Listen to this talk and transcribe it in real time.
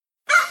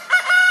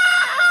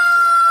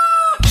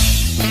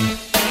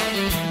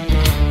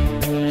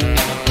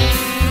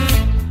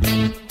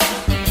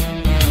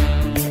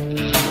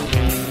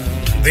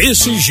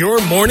This is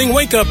your morning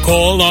wake-up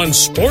call on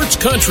Sports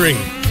Country.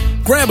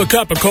 Grab a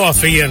cup of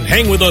coffee and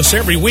hang with us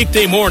every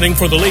weekday morning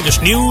for the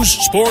latest news,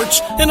 sports,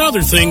 and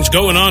other things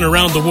going on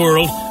around the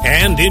world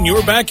and in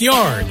your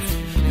backyard.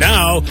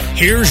 Now,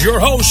 here's your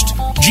host,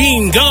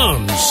 Gene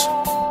Gumbs.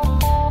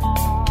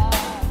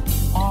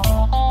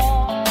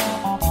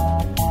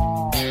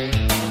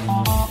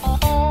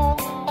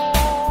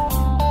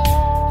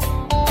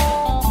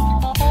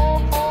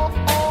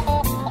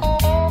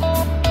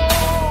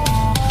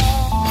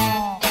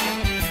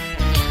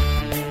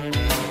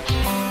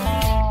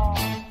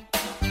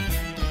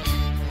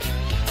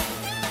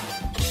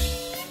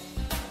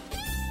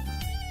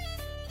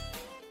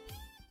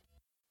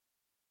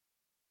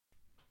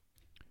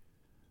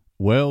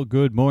 Well,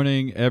 good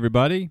morning,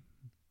 everybody.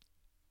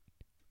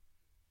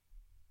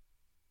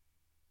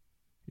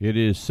 It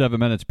is 7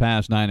 minutes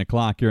past 9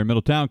 o'clock here in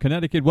Middletown,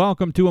 Connecticut.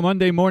 Welcome to a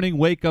Monday morning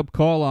wake-up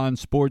call on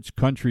Sports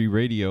Country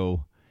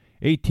Radio.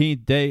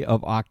 18th day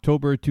of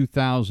October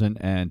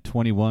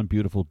 2021.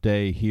 Beautiful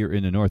day here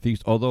in the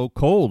Northeast, although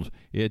cold.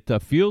 It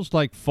feels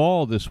like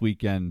fall this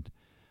weekend,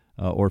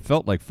 or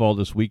felt like fall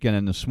this weekend.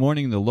 And this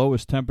morning, the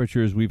lowest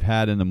temperatures we've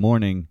had in the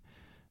morning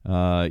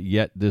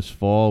yet this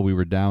fall. We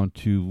were down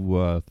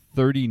to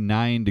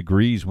 39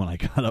 degrees when I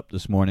got up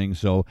this morning,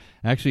 so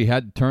actually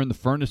had to turn the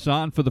furnace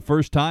on for the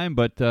first time,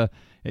 but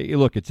hey,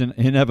 look, it's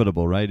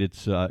inevitable, right?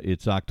 It's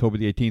October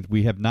the 18th.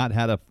 We have not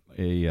had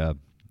a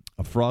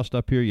frost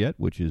up here yet,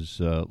 which is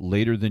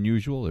later than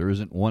usual. There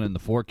isn't one in the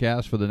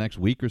forecast for the next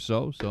week or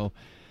so,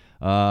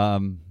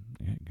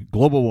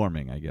 global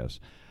warming, I guess.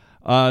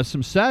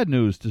 Some sad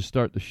news to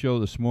start the show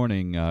this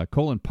morning.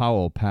 Colin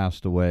Powell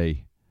passed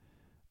away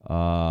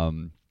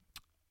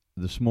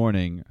this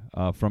morning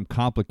from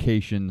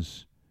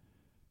complications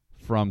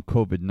from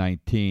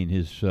COVID-19.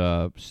 His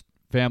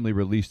family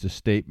released a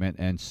statement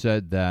and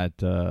said that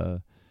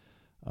the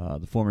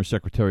former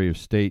Secretary of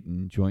State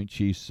and Chairman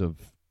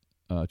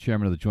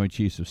of the Joint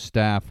Chiefs of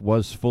Staff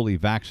was fully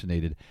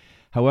vaccinated.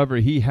 However,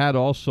 he had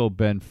also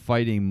been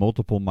fighting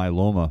multiple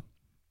myeloma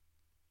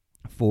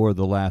for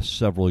the last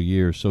several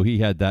years, so he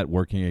had that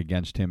working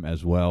against him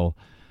as well.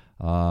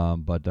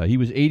 But he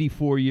was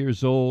 84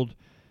 years old.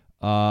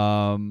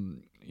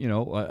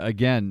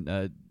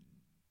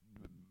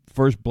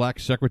 First black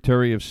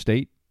Secretary of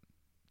State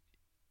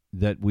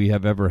that we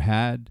have ever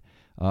had.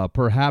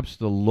 Perhaps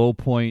the low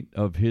point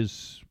of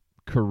his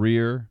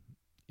career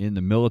in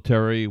the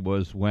military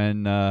was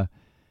when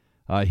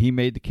he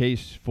made the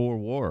case for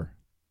war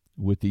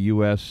with the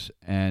U.S.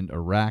 and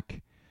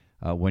Iraq,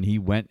 when he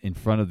went in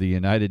front of the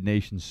United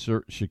Nations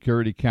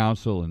Security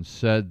Council and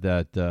said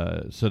that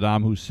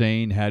Saddam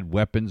Hussein had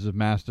weapons of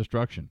mass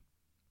destruction.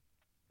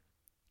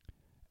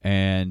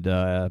 And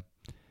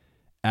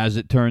as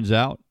it turns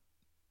out,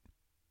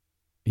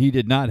 he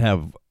did not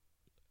have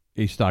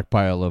a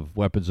stockpile of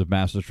weapons of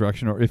mass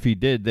destruction, or if he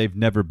did, they've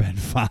never been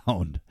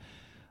found.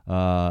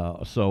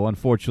 So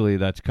unfortunately,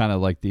 that's kind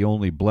of like the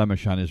only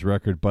blemish on his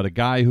record. But a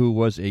guy who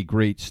was a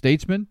great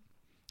statesman.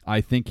 I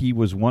think he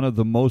was one of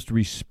the most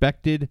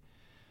respected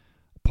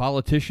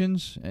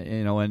politicians,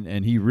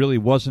 and he really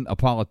wasn't a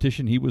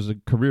politician. He was a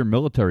career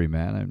military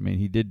man. I mean,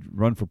 he did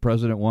run for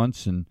president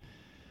once and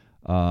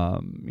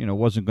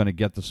wasn't going to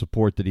get the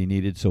support that he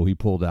needed, so he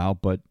pulled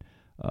out. But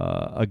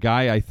a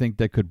guy, I think,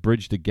 that could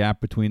bridge the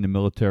gap between the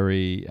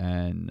military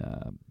and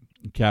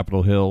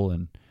Capitol Hill,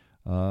 and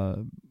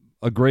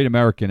a great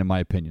American, in my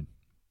opinion.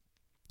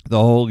 The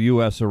whole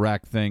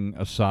U.S.-Iraq thing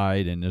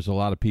aside, and there's a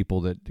lot of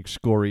people that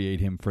excoriate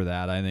him for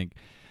that, I think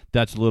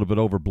that's a little bit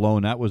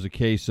overblown. That was a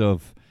case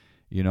of,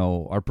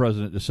 our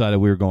president decided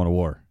we were going to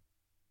war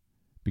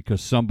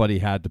because somebody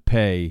had to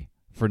pay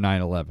for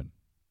 9/11.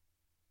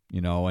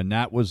 And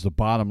that was the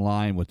bottom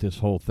line with this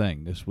whole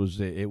thing.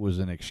 It was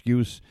an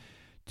excuse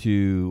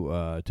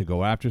to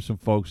go after some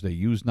folks. They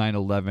used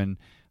 9/11.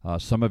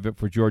 Some of it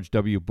for George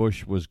W.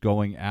 Bush was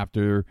going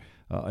after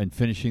and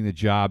finishing the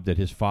job that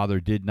his father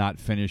did not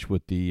finish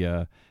with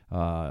the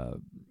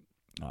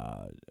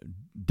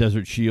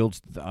Desert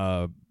Shields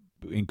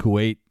in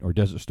Kuwait, or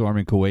Desert Storm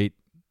in Kuwait.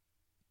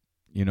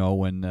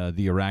 When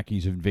the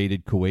Iraqis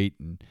invaded Kuwait,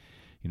 and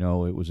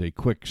it was a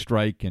quick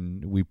strike,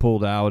 and we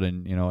pulled out,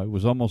 and, it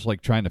was almost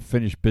like trying to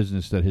finish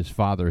business that his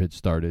father had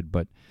started.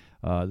 But,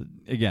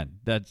 again,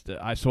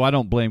 so I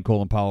don't blame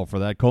Colin Powell for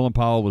that. Colin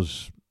Powell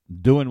was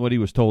doing what he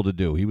was told to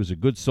do. He was a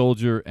good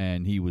soldier,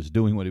 and he was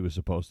doing what he was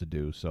supposed to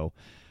do. So,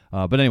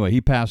 but anyway,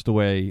 he passed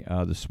away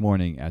this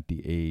morning at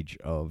the age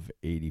of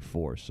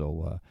 84.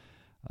 So,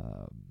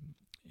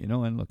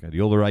 and look,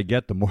 the older I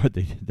get, the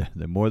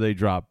more they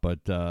drop. But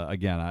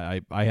again,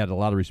 I had a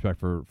lot of respect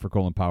for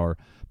Colin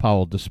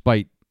Powell,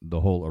 despite the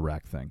whole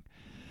Iraq thing.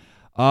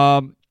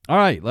 All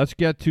right, let's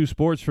get to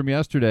sports from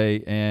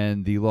yesterday.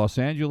 And the Los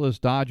Angeles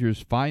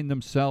Dodgers find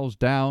themselves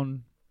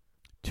down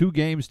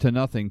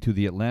 2-0 to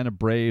the Atlanta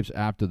Braves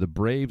after the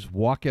Braves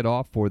walk it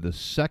off for the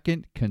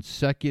second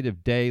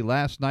consecutive day.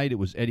 Last night it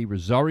was Eddie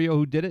Rosario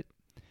who did it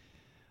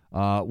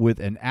with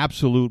an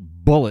absolute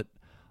bullet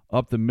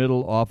up the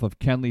middle off of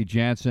Kenley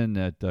Jansen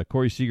that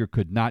Corey Seager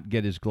could not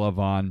get his glove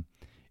on.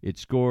 It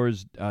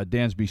scores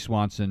Dansby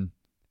Swanson,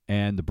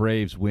 and the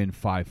Braves win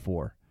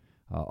 5-4.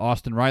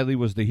 Austin Riley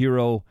was the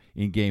hero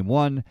in Game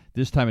 1.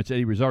 This time it's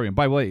Eddie Rosario. And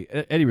by the way,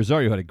 Eddie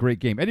Rosario had a great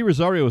game. Eddie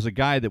Rosario was a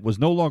guy that was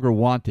no longer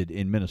wanted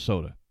in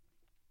Minnesota.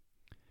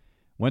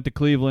 Went to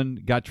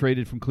Cleveland, got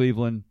traded from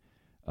Cleveland.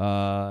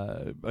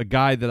 A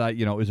guy that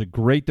is a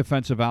great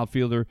defensive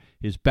outfielder.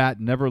 His bat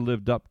never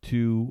lived up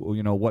to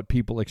what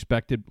people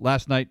expected.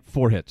 Last night,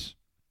 4 hits,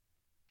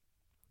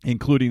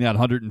 including that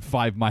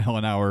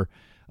 105-mile-an-hour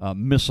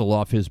missile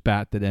off his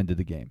bat that ended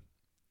the game.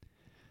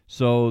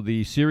 So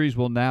the series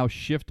will now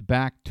shift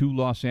back to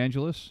Los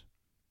Angeles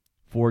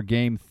for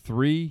Game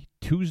 3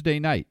 Tuesday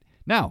night.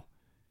 Now,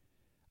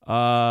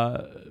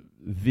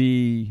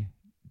 the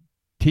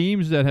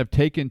teams that have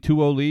taken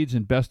 2-0 leads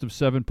in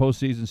best-of-7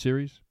 postseason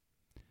series,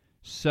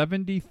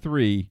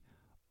 73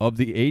 of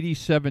the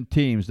 87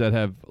 teams that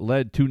have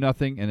led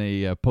 2-0 in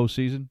a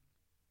postseason,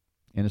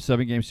 in a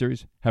 7-game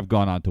series, have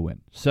gone on to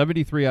win.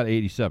 73 out of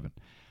 87.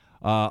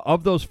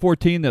 Of those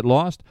 14 that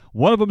lost,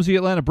 one of them is the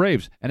Atlanta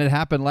Braves, and it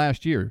happened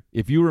last year.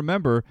 If you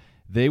remember,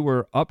 they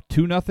were up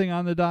 2-0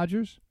 on the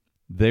Dodgers.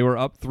 They were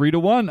up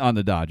 3-1 on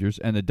the Dodgers,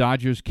 and the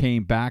Dodgers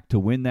came back to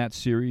win that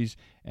series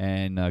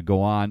and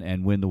go on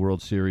and win the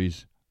World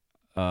Series.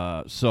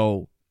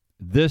 So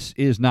this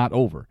is not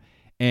over.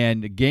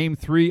 And Game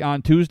 3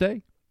 on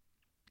Tuesday,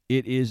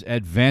 it is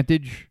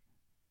advantage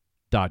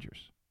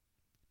Dodgers.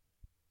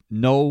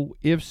 No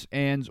ifs,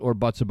 ands, or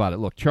buts about it.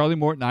 Look, Charlie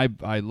Morton,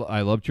 I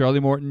love Charlie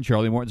Morton.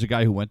 Charlie Morton's a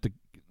guy who went to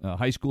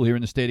high school here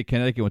in the state of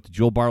Connecticut, went to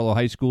Joel Barlow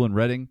High School in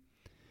Reading.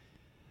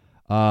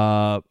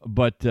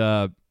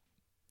 But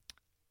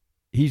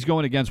he's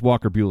going against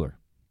Walker Buehler,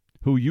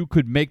 who you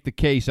could make the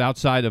case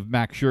outside of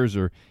Max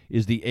Scherzer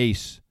is the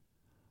ace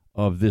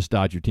of this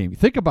Dodger team.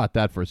 Think about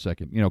that for a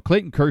second.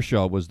 Clayton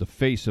Kershaw was the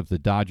face of the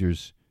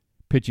Dodgers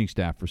pitching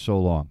staff for so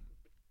long.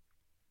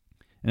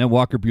 And then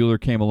Walker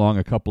Buehler came along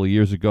a couple of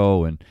years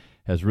ago and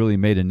has really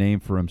made a name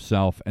for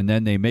himself. And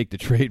then they make the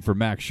trade for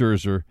Max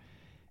Scherzer.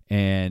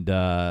 And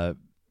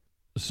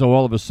so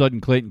all of a sudden,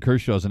 Clayton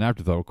Kershaw is an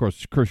afterthought. Of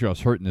course,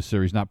 Kershaw's hurt in this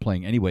series, not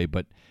playing anyway.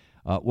 But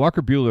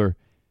Walker Buehler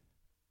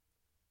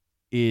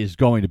is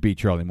going to beat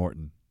Charlie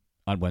Morton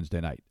on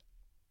Wednesday night.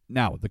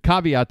 Now, the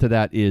caveat to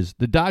that is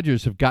the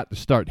Dodgers have got to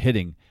start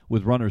hitting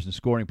with runners in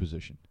scoring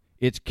position.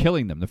 It's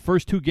killing them. The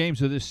first 2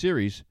 games of this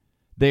series,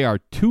 they are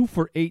 2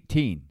 for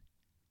 18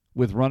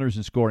 with runners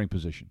in scoring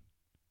position.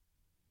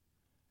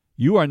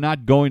 You are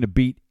not going to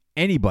beat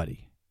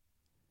anybody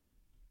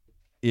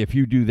if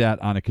you do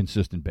that on a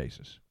consistent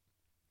basis.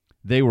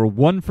 They were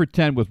 1 for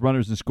 10 with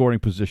runners in scoring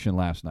position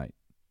last night.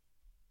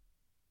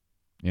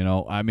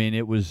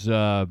 It was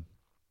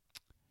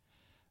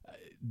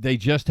they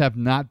just have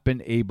not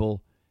been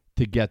able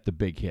to get the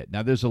big hit.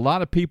 Now, there's a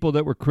lot of people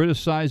that were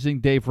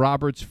criticizing Dave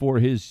Roberts for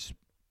his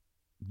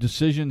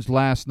decisions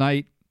last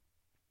night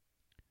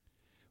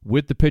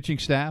with the pitching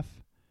staff.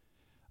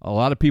 A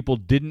lot of people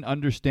didn't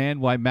understand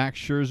why Max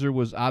Scherzer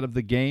was out of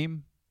the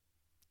game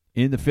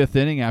in the 5th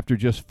inning after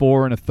just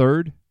 4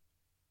 1/3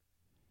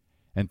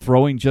 and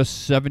throwing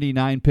just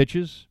 79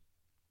 pitches.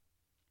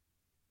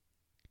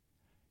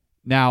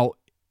 Now,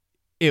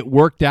 it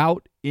worked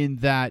out in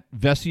that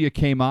Vesia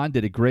came on,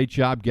 did a great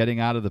job getting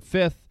out of the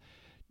 5th.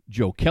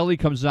 Joe Kelly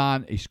comes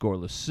on, a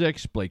scoreless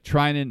 6th. Blake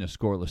Trinan, a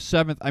scoreless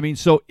 7th.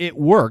 So it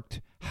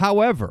worked.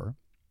 However,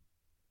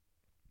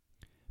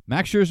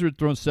 Max Scherzer had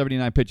thrown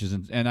 79 pitches,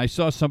 and I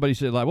saw somebody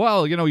say,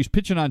 well, he's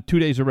pitching on 2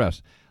 days of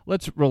rest.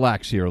 Let's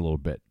relax here a little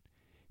bit.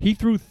 He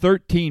threw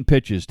 13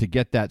 pitches to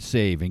get that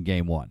save in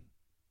Game 1.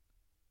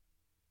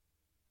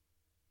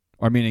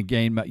 In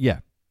Game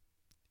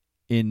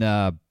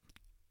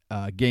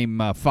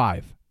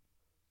 5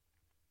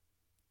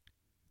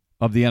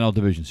 of the NL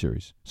Division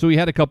Series. So he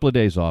had a couple of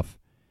days off.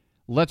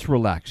 Let's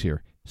relax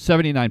here.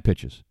 79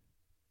 pitches.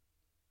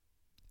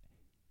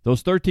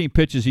 Those 13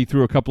 pitches he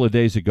threw a couple of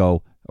days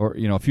ago, or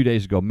a few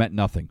days ago, meant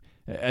nothing.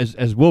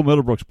 As Will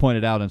Middlebrooks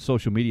pointed out on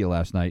social media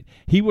last night,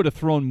 he would have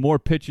thrown more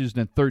pitches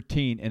than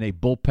 13 in a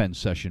bullpen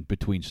session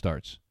between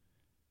starts.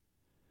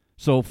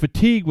 So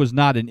fatigue was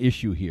not an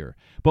issue here.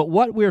 But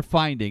what we're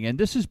finding, and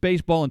this is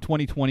baseball in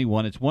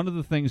 2021, it's one of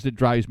the things that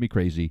drives me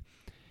crazy.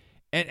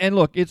 And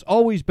look, it's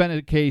always been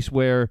a case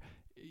where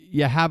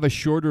you have a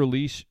shorter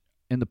leash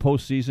in the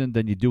postseason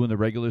than you do in the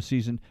regular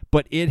season,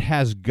 but it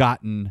has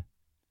gotten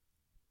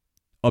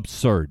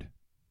absurd.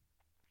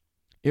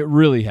 It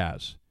really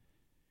has.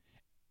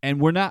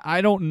 And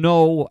I don't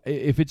know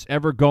if it's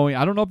ever going,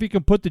 I don't know if you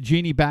can put the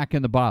genie back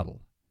in the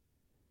bottle.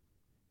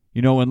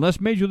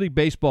 Unless Major League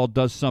Baseball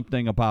does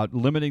something about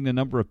limiting the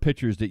number of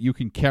pitchers that you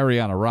can carry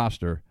on a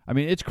roster.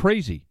 It's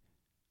crazy.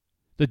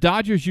 The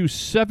Dodgers used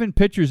 7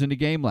 pitchers in the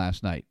game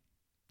last night.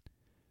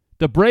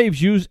 The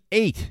Braves used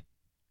 8.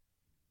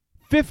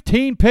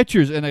 15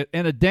 pitchers in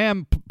a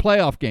damn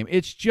playoff game.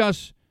 It's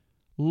just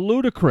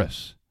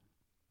ludicrous.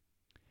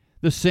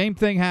 The same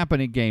thing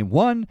happened in Game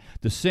 1.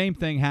 The same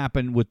thing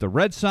happened with the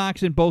Red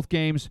Sox in both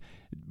games.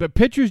 But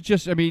pitchers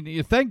just,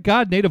 thank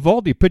God Nate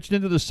Eovaldi pitched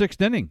into the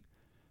 6th inning.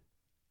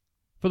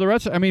 for the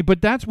rest.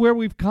 But that's where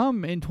we've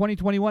come in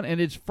 2021,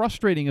 and it's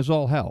frustrating as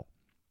all hell.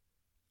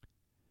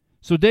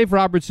 So Dave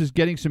Roberts is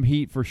getting some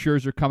heat for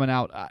Scherzer coming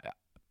out.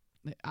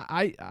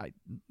 I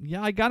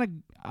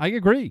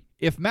agree.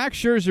 If Max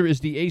Scherzer is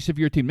the ace of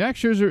your team, Max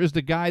Scherzer is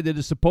the guy that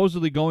is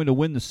supposedly going to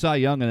win the Cy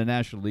Young in the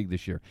National League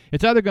this year.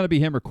 It's either going to be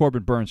him or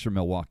Corbin Burns from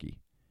Milwaukee.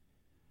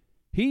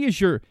 He's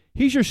your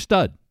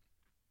stud.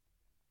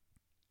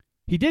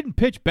 He didn't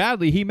pitch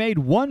badly. He made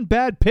one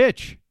bad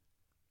pitch.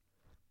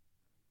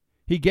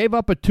 He gave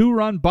up a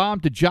 2-run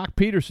bomb to Jock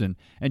Peterson,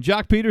 and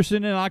Jock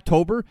Peterson in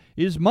October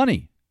is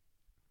money.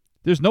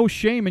 There's no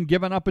shame in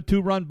giving up a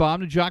 2-run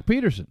bomb to Jock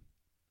Peterson.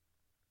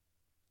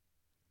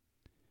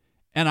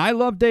 And I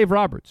love Dave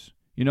Roberts.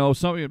 A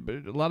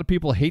lot of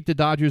people hate the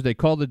Dodgers. They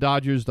call the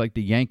Dodgers like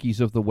the Yankees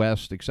of the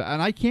West.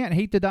 And I can't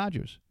hate the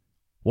Dodgers.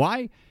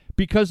 Why?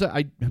 Because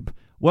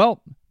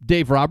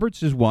Dave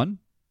Roberts is one.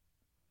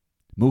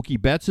 Mookie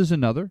Betts is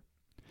another.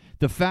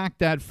 The fact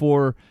that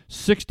for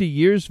 60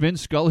 years, Vin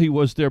Scully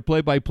was their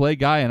play-by-play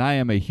guy, and I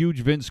am a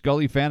huge Vin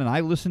Scully fan, and I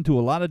listened to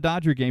a lot of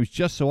Dodger games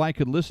just so I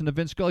could listen to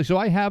Vin Scully. So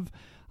I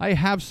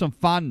have some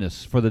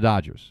fondness for the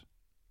Dodgers.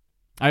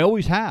 I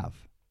always have.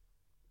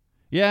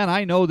 Yeah, and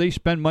I know they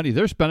spend money.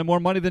 They're spending more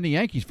money than the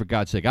Yankees, for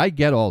God's sake. I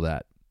get all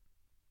that.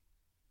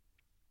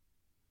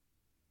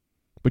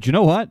 But you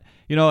know what?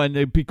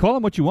 And call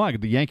them what you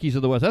want. The Yankees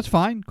of the West. That's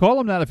fine. Call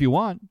them that if you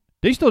want.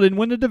 They still didn't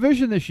win the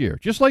division this year,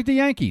 just like the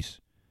Yankees.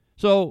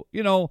 So,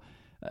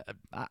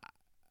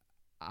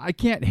 I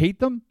can't hate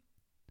them,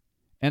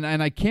 and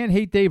I can't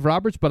hate Dave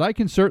Roberts, but I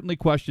can certainly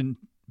question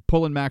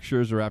pulling Max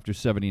Scherzer after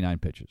 79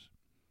 pitches.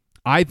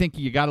 I think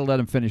you got to let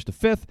him finish the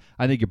 5th.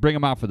 I think you bring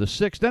him out for the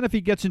 6th. Then if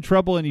he gets in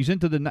trouble and he's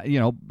into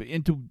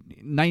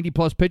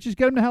 90-plus pitches,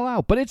 get him the hell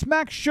out. But it's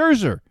Max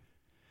Scherzer.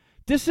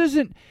 This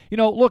isn't,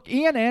 look,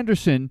 Ian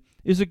Anderson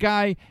is a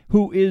guy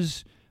who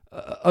is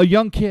a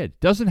young kid,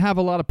 doesn't have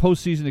a lot of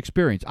postseason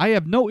experience. I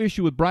have no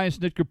issue with Brian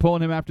Snitker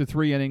pulling him after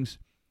 3 innings.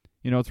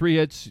 3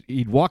 hits.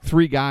 He'd walk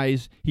 3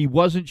 guys. He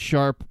wasn't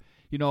sharp.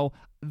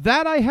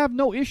 That I have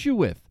no issue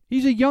with.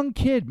 He's a young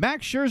kid.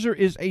 Max Scherzer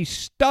is a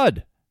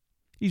stud.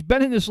 He's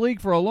been in this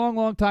league for a long,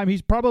 long time.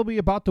 He's probably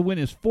about to win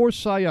his 4th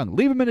Cy Young.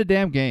 Leave him in a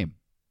damn game.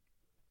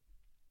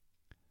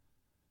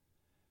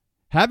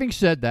 Having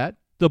said that,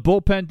 the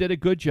bullpen did a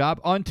good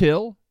job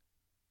until,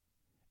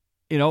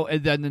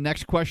 and then the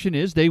next question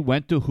is they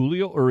went to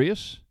Julio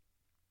Urias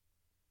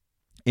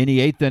in the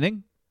 8th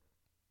inning.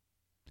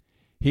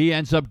 He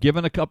ends up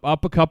giving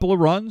up a couple of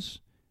runs,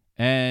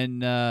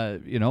 and,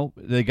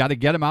 they got to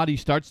get him out. He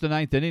starts the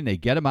 9th inning. They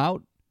get him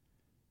out.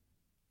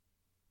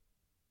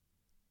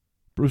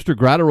 Brusdar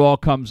Graterol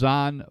comes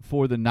on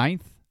for the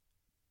 9th.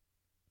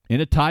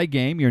 In a tie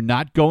game, you're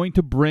not going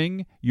to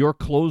bring your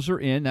closer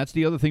in. That's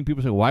the other thing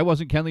people say, why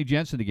wasn't Kenley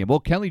Jansen in the game? Well,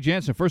 Kenley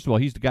Jansen, first of all,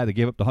 he's the guy that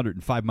gave up the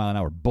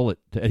 105-mile-an-hour bullet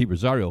to Eddie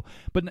Rosario.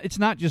 But it's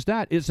not just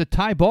that. It's a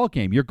tie ball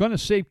game. You're going to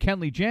save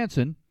Kenley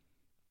Jansen.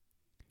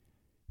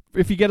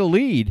 If you get a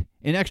lead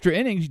in extra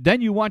innings,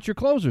 then you want your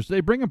closer. So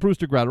they bring in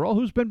Brusdar Graterol,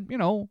 who's been,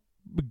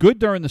 good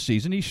during the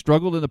season. He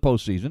struggled in the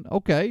postseason.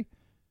 Okay.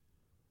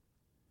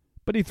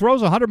 But he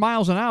throws 100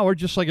 miles an hour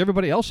just like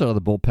everybody else out of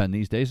the bullpen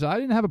these days. I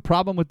didn't have a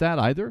problem with that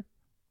either.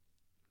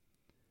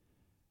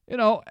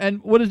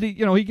 And what is he?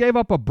 He gave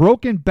up a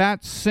broken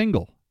bat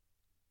single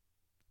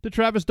to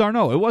Travis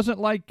d'Arnaud. It wasn't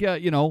like,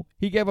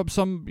 he gave up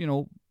some,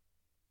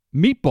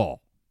 meatball.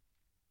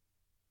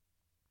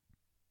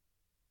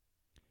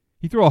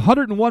 He threw a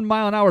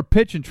 101-mile-an-hour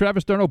pitch, and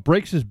Travis d'Arnaud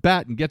breaks his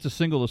bat and gets a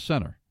single to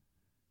center.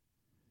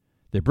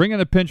 They bring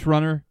in a pinch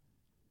runner.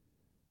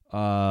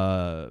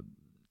 Dansby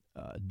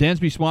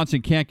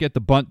Swanson can't get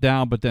the bunt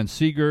down, but then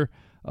Seager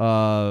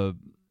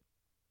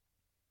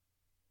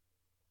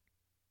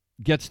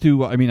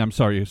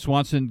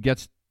Swanson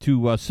gets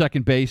to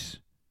second base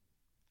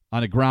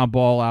on a ground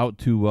ball out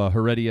to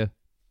Heredia.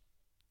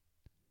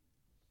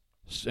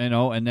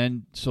 And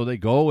then so they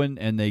go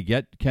and they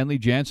get Kenley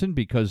Jansen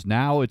because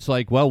now it's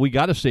like, well, we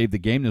got to save the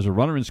game. There's a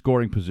runner in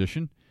scoring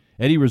position.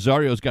 Eddie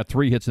Rosario's got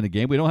 3 hits in the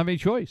game. We don't have any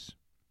choice.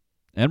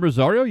 And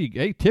Rosario,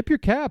 tip your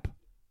cap.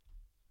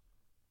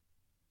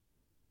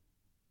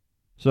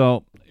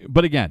 So,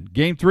 but again,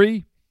 Game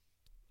 3,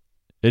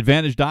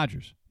 advantage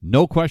Dodgers.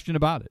 No question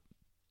about it.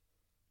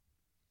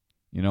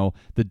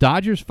 The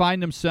Dodgers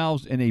find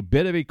themselves in a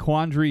bit of a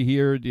quandary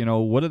here.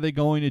 What are they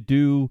going to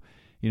do?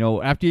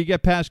 After you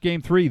get past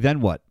Game 3,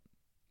 then what?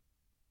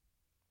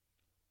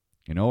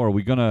 Are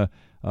we going to,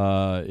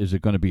 is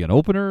it going to be an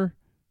opener?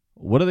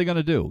 What are they going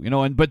to do?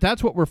 But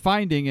that's what we're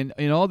finding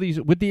in all these,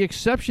 with the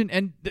exception,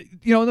 and,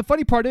 the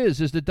funny part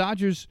is the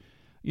Dodgers,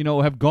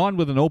 have gone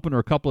with an opener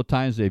a couple of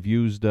times. They've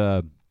used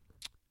Corey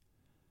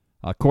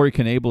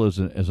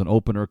Knebel as an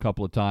opener a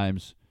couple of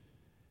times.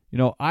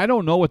 I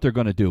don't know what they're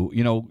going to do.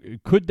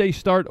 Could they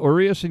start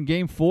Urias in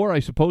Game 4? I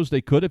suppose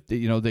they could if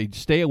they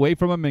stay away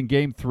from him in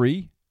Game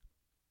 3.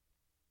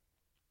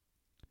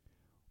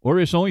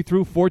 Urias only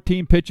threw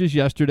 14 pitches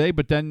yesterday,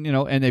 but then,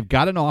 and they've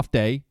got an off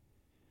day.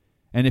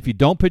 And if you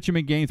don't pitch him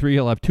in Game 3,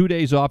 he'll have 2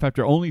 days off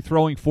after only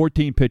throwing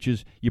 14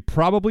 pitches. You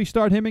probably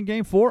start him in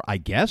Game 4, I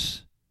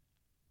guess.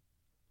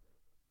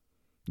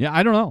 Yeah,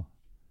 I don't know.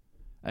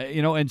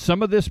 And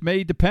some of this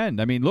may depend.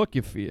 I mean, look,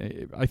 if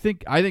I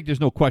think there's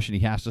no question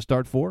he has to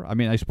start 4. I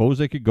mean, I suppose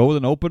they could go with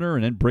an opener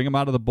and then bring him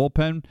out of the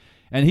bullpen.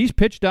 And he's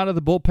pitched out of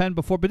the bullpen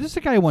before, but this is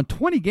a guy who won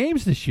 20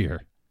 games this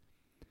year.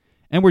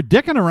 And we're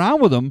dicking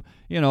around with him.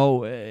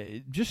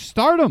 Just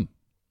start him.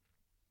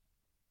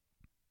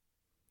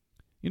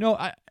 In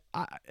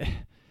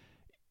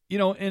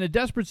a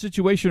desperate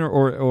situation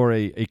or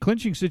a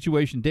clinching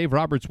situation, Dave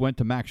Roberts went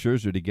to Max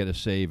Scherzer to get a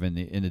save in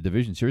the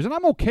division series, and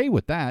I'm okay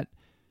with that.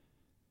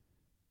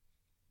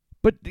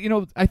 But,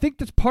 I think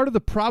that's part of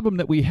the problem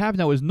that we have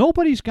now is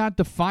nobody's got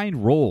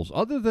defined roles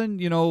other than,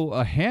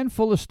 a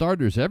handful of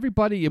starters.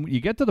 Everybody, and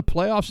you get to the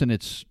playoffs and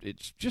it's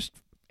just,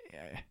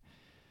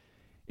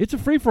 it's a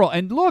free-for-all.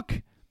 And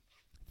look,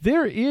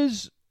 there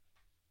is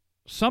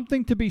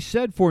something to be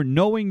said for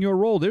knowing your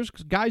role. There's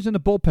guys in the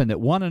bullpen that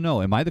want to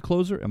know, am I the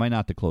closer? Am I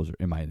not the closer?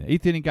 Am I an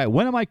eighth inning guy?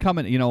 When am I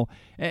coming?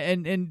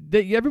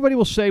 Everybody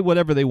will say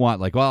whatever they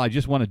want. Like, well, I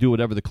just want to do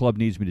whatever the club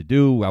needs me to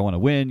do. I want to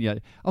win. Yeah.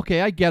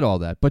 Okay, I get all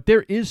that. But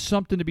there is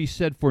something to be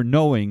said for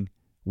knowing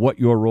what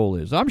your role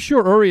is. I'm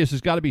sure Urias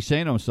has got to be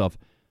saying to himself,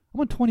 I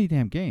won 20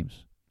 damn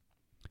games.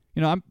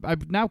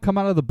 I've now come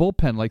out of the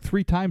bullpen like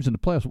 3 times in the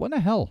playoffs. What in the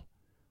hell?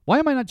 Why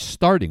am I not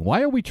starting?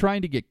 Why are we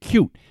trying to get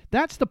cute?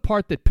 That's the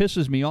part that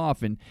pisses me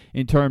off in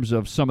terms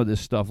of some of this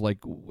stuff. Like,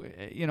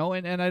 and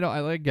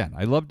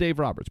I love Dave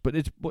Roberts, but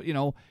it's,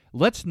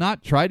 let's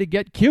not try to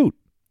get cute.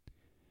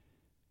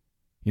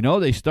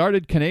 They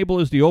started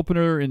Knebel as the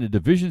opener in the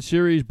division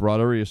series,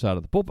 brought Urias out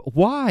of the bullpen.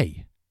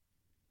 Why?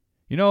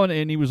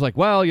 And he was like,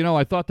 well,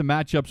 I thought the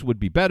matchups would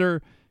be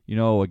better,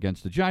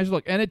 against the Giants.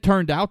 Look, and it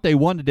turned out they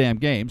won the damn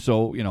game.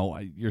 So,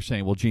 you're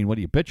saying, well, Gene, what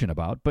are you bitching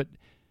about? But,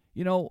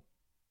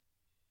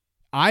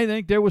 I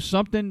think there was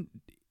something,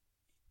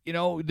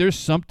 there's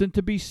something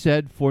to be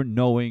said for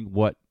knowing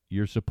what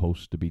you're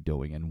supposed to be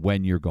doing and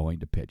when you're going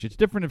to pitch. It's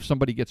different if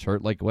somebody gets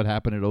hurt, like what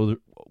happened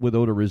with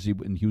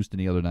Odorizzi in Houston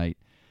the other night.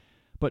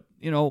 But,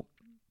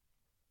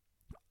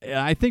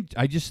 I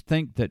just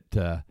think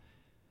that,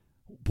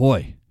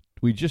 boy,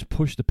 we just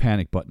pushed the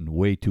panic button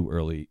way too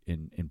early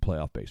in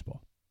playoff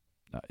baseball,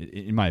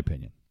 in my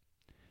opinion.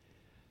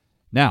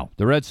 Now,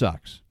 the Red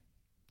Sox,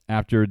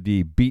 after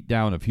the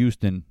beatdown of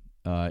Houston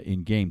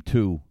in Game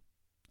 2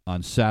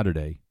 on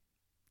Saturday,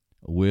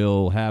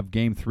 we'll have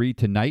Game 3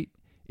 tonight.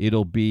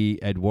 It'll be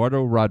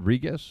Eduardo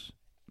Rodriguez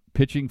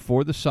pitching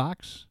for the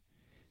Sox.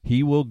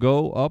 He will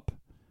go up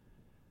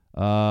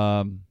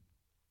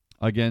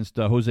against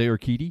Jose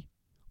Urquidy.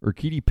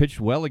 Urquidy pitched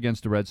well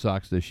against the Red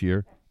Sox this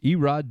year.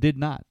 Erod did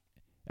not.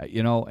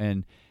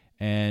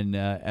 And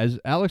as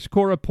Alex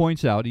Cora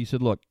points out, he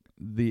said, look,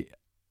 the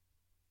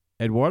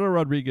Eduardo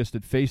Rodriguez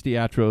that faced the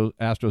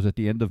Astros at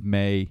the end of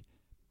May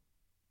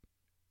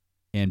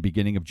and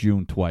beginning of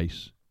June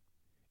twice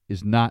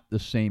is not the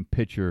same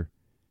pitcher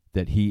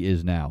that he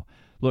is now.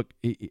 Look,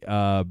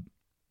 in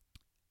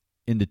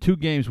the 2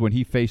 games when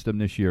he faced them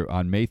this year,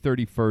 on May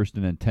 31st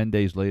and then 10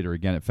 days later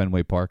again at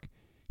Fenway Park,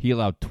 he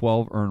allowed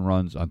 12 earned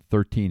runs on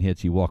 13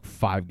 hits. He walked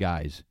 5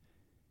 guys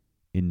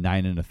in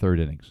 9 1/3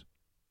 innings.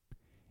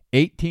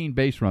 18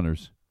 base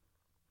runners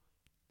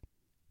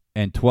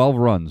and 12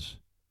 runs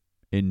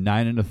in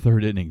 9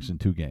 1/3 innings in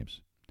 2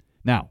 games.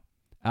 Now,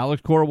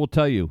 Alex Cora will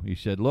tell you, he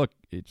said, look,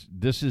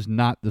 this is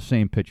not the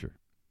same pitcher.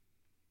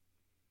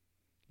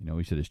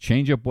 He said his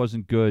changeup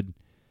wasn't good.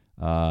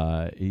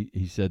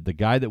 He said the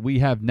guy that we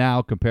have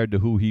now compared to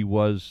who he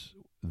was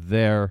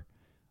there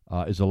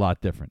is a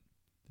lot different.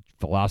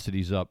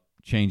 Velocity's up,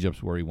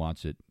 changeup's where he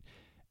wants it.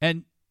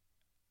 And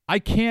I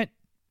can't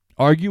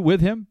argue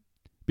with him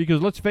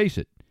because let's face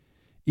it,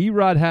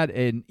 Erod had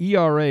an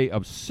ERA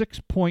of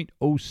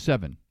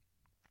 6.07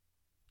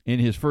 in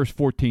his first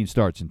 14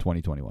 starts in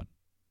 2021.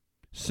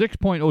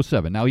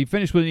 6.07. Now, he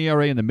finished with an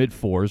ERA in the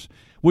mid-4s,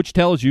 which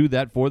tells you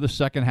that for the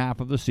second half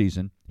of the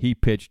season, he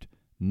pitched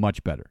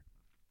much better.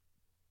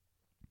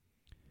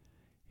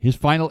 His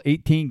final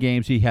 18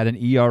 games, he had an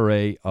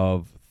ERA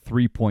of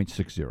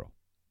 3.60.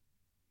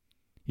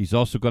 He's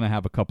also going to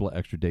have a couple of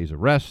extra days of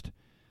rest.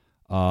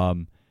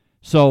 And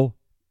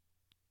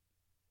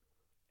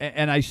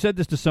I said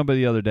this to somebody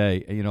the other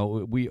day,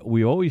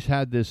 we always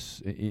had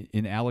this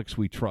in Alex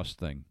We Trust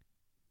thing.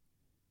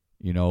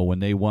 When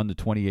they won the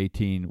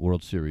 2018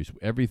 World Series,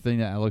 everything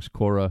that Alex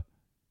Cora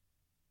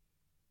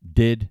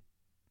did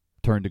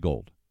turned to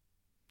gold.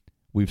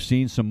 We've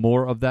seen some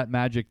more of that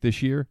magic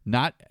this year.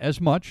 Not as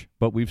much,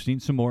 but we've seen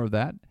some more of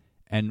that.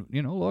 And,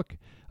 look,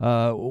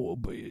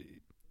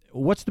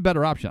 what's the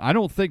better option? I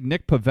don't think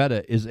Nick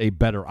Pivetta is a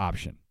better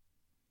option.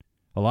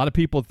 A lot of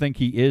people think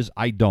he is.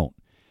 I don't.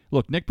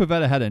 Look, Nick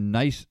Pivetta had a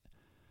nice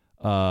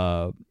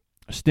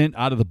stint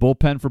out of the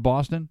bullpen for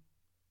Boston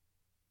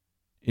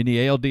in the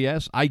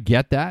ALDS. I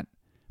get that.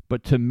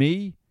 But to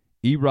me,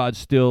 Erod's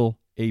still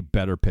a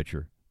better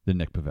pitcher than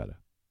Nick Pivetta.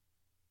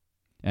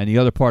 And the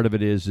other part of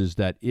it is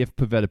that if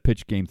Pivetta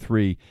pitched Game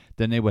 3,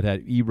 then they would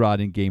have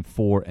Erod in Game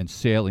 4 and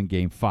Sale in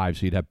Game 5,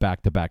 so you'd have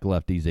back-to-back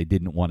lefties. They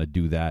didn't want to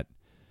do that,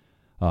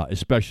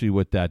 especially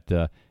with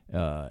that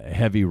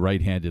heavy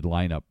right-handed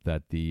lineup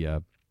that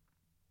the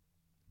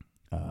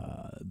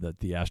that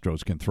the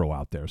Astros can throw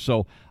out there.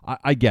 So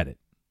I get it.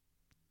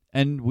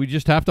 And we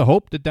just have to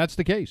hope that that's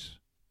the case.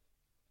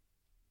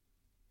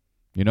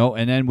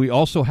 And then we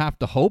also have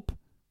to hope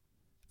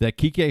that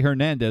Kike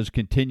Hernandez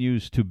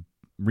continues to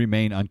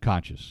remain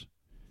unconscious.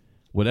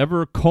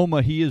 Whatever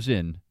coma he is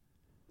in,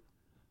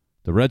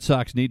 the Red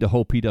Sox need to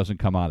hope he doesn't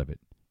come out of it.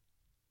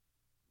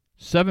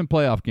 7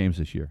 playoff games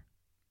this year.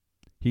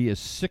 He is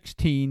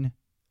 16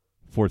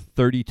 for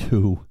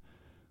 32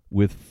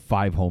 with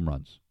 5 home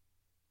runs.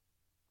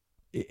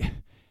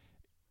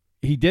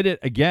 He did it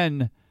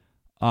again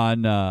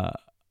on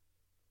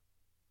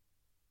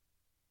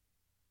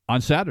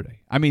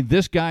Saturday. I mean,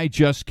 this guy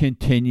just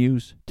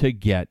continues to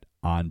get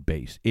on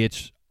base.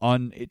 It's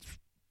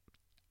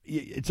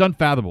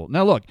unfathomable.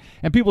 Now, look,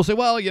 and people say,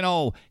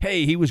 well,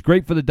 hey, he was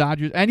great for the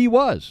Dodgers, and he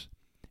was.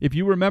 If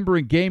you remember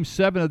in Game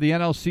 7 of the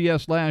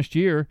NLCS last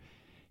year,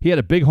 he had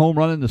a big home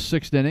run in the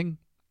 6th inning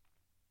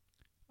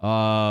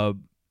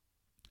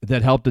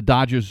that helped the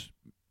Dodgers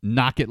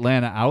knock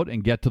Atlanta out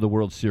and get to the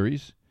World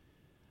Series.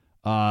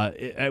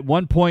 At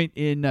one point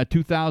in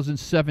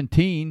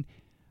 2017,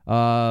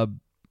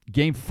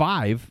 Game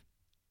 5,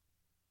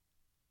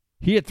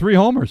 he hit 3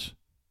 homers.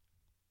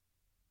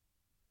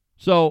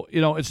 So,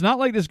 it's not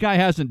like this guy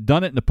hasn't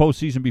done it in the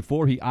postseason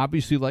before. He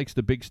obviously likes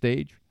the big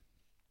stage.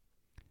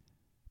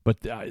 But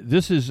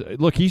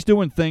he's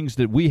doing things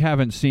that we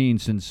haven't seen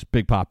since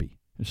Big Papi.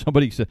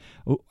 Somebody said,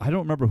 I don't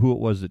remember who it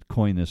was that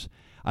coined this.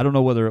 I don't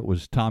know whether it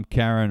was Tom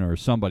Caron or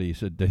somebody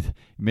said that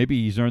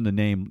maybe he's earned the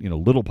name,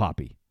 Little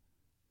Papi.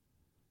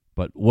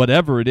 But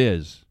whatever it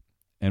is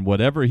and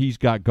whatever he's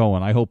got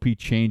going, I hope he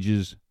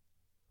changes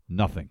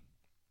nothing.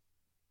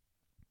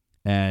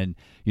 And,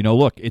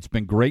 look, it's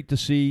been great to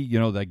see,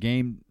 that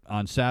game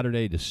on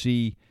Saturday, to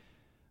see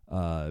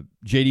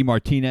J.D.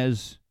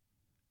 Martinez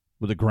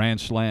with a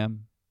grand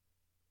slam.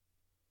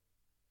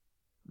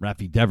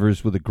 Rafi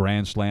Devers with a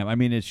grand slam. I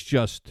mean, it's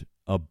just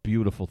a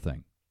beautiful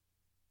thing.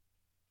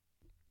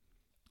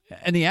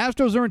 And the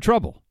Astros are in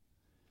trouble.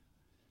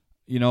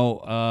 They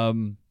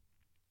lost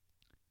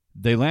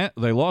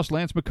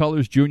Lance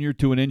McCullers Jr.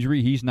 to an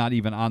injury. He's not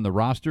even on the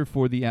roster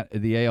for the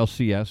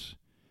ALCS.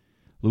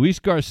 Luis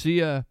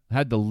Garcia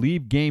had to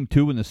leave Game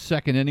 2 in the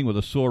 2nd inning with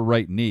a sore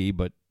right knee,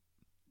 but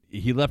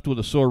he left with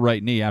a sore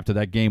right knee after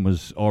that game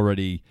was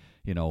already,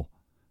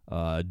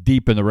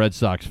 deep in the Red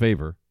Sox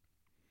favor.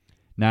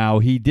 Now,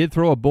 he did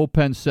throw a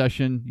bullpen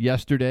session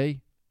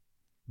yesterday.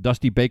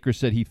 Dusty Baker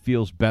said he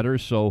feels better,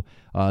 so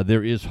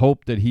there is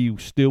hope that he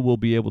still will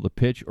be able to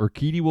pitch.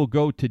 Urquidy will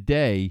go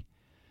today,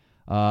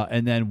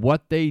 and then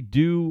what they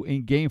do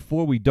in Game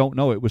 4, we don't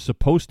know. It was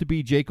supposed to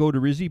be Jake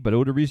Odorizzi, but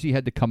Odorizzi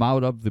had to come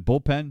out of the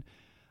bullpen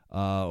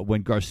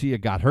when Garcia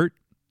got hurt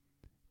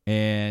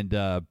and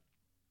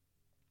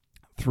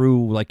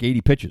threw like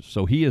 80 pitches.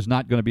 So he is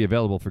not going to be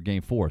available for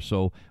Game 4.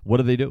 So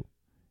what do?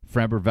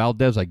 Framber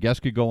Valdez, I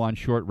guess, could go on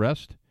short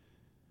rest.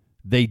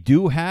 They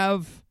do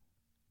have,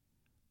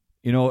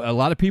 a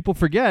lot of people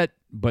forget,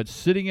 but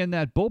sitting in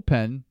that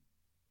bullpen,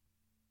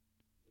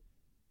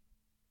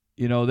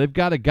 they've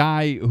got a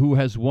guy who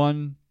has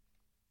won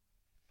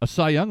a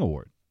Cy Young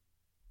Award.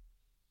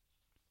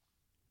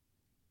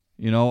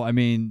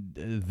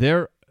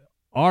 There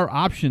are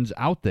options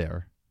out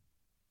there.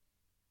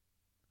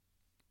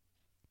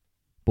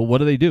 But what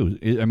do?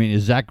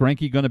 Is Zach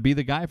Greinke going to be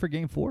the guy for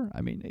Game 4?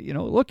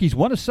 Look, he's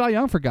won a Cy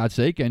Young, for God's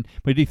sake,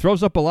 but he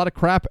throws up a lot of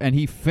crap, and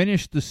he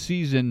finished the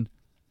season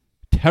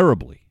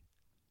terribly.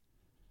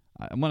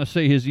 I'm going to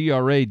say his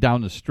ERA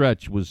down the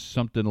stretch was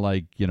something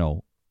like,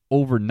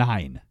 over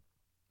 9.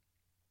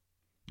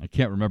 I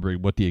can't remember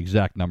what the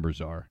exact numbers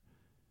are.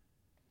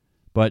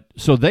 But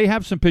so they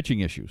have some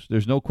pitching issues.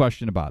 There's no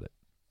question about it.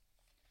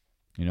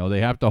 They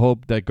have to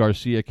hope that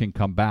Garcia can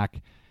come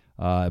back.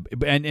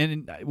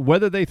 And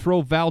whether they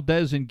throw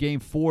Valdez in Game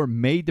 4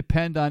 may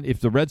depend on if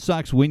the Red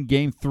Sox win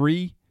Game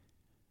 3.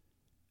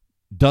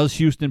 Does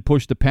Houston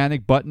push the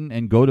panic button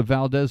and go to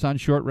Valdez on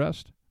short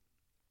rest?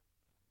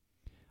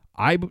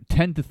 I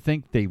tend to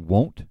think they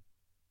won't.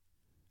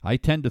 I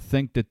tend to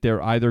think that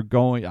they're either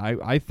going...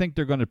 I think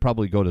they're going to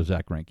probably go to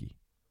Zach Greinke.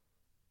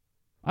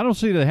 I don't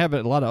see they have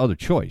a lot of other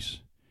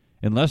choice.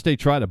 Unless they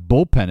try to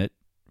bullpen it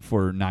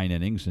for 9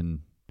 innings.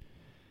 And,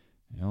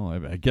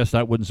 I guess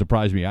that wouldn't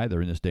surprise me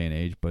either in this day and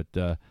age. But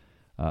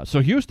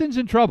so Houston's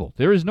in trouble.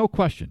 There is no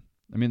question.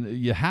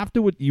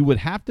 You would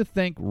have to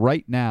think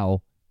right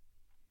now,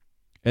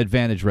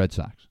 advantage Red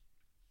Sox.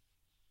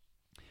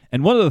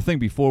 And one other thing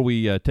before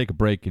we take a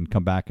break and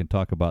come back and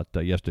talk about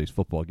yesterday's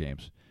football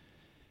games.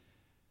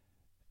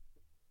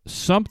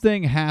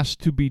 Something has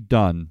to be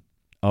done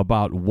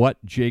about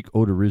what Jake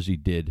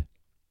Odorizzi did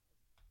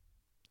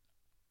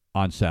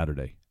on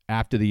Saturday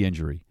after the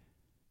injury,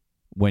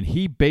 when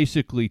he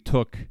basically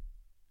took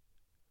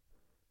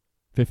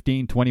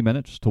 15, 20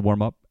 minutes to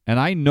warm up.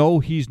 And I know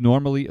he's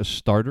normally a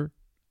starter,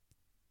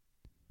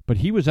 but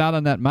he was out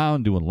on that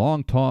mound doing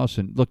long toss.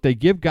 And look, they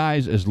give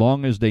guys as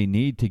long as they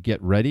need to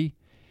get ready.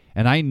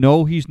 And I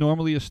know he's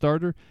normally a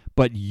starter,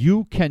 but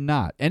you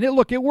cannot. And it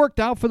worked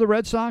out for the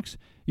Red Sox,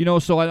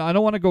 so I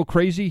don't want to go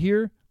crazy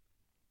here.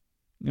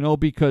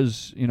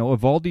 because,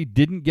 Eovaldi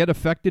didn't get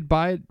affected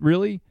by it,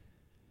 really.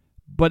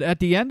 But at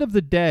the end of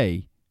the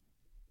day,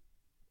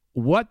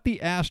 what the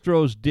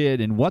Astros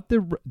did and what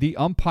the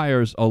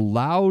umpires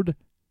allowed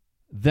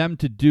them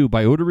to do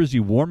by Odorizzi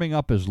warming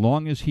up as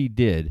long as he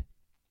did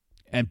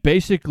and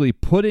basically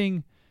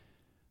putting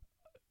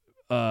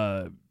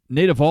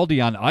Nate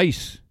Eovaldi on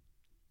ice,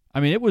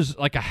 it was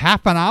like a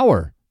half an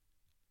hour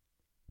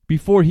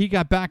before he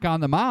got back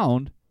on the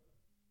mound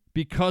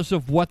because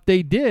of what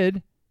they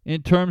did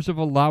in terms of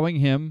allowing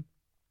him,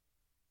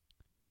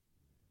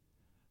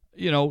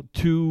 to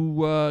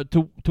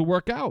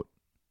work out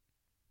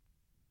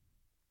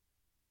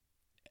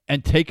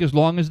and take as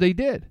long as they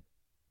did.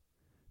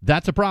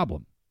 That's a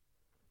problem.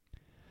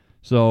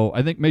 So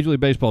I think Major League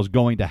Baseball is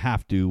going to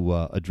have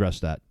to address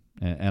that,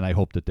 and I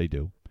hope that they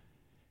do.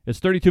 It's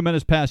 32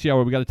 minutes past the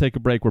hour. We got to take a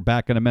break. We're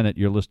back in a minute.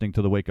 You're listening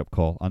to The Wake Up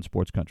Call on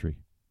Sports Country.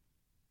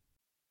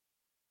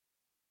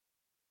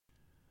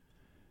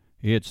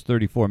 It's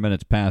 34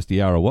 minutes past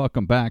the hour.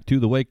 Welcome back to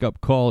The Wake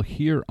Up Call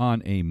here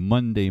on a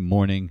Monday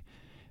morning.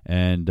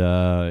 And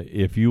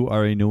if you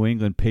are a New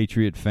England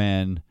Patriot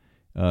fan,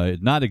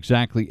 not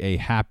exactly a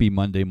happy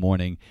Monday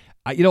morning.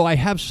 I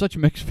have such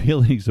mixed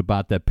feelings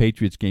about that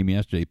Patriots game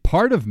yesterday.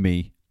 Part of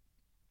me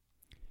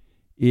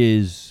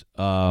is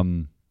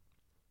proud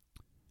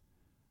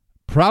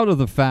of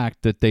the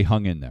fact that they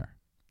hung in there.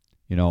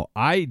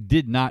 I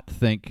did not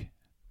think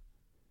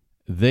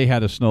they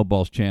had a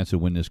snowball's chance to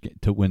win this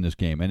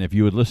game. And if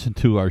you would listen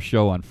to our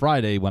show on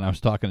Friday when I was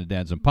talking to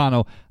Dan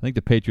Zampano, I think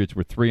the Patriots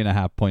were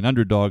 3.5-point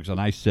underdogs, and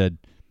I said,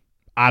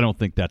 I don't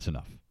think that's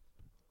enough.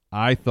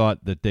 I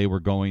thought that they were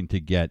going to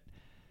get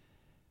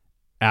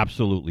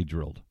absolutely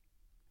drilled.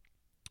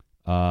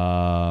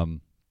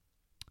 However,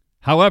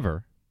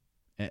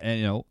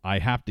 and I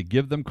have to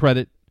give them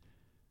credit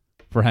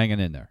for hanging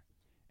in there.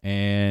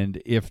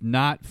 And if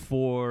not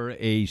for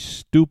a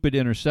stupid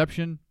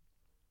interception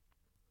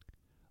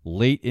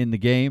late in the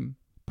game,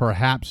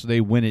 perhaps they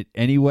win it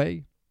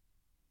anyway.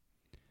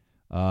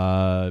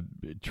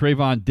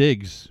 Trayvon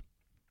Diggs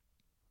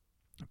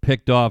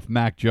picked off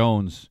Mac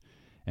Jones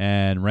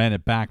and ran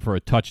it back for a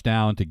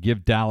touchdown to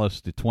give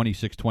Dallas the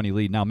 26-20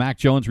 lead. Now, Mac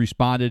Jones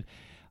responded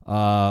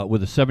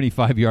with a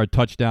 75-yard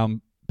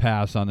touchdown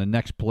pass on the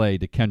next play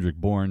to Kendrick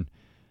Bourne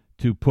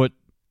to put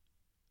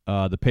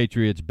the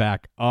Patriots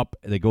back up.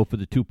 They go for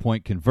the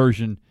 2-point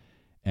conversion,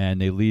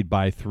 and they lead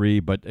by 3.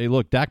 But, hey,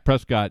 look, Dak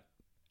Prescott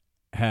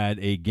had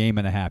a game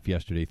and a half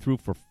yesterday. Threw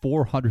for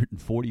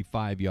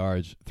 445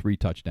 yards, 3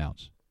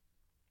 touchdowns.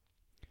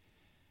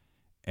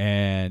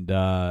 And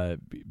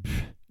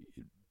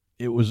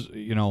it was,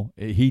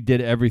 he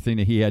did everything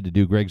that he had to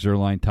do. Greg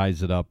Zuerlein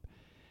ties it up.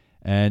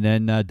 And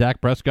then Dak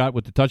Prescott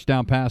with the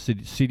touchdown pass to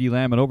CeeDee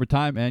Lamb in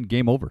overtime, and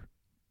game over.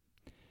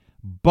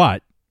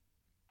 But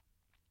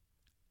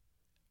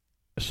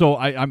so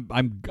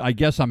I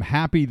guess I'm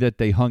happy that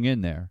they hung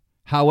in there.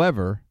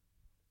 However,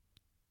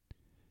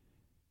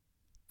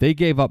 they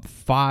gave up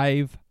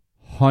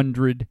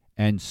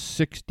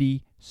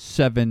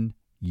 567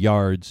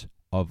 yards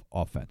of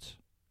offense.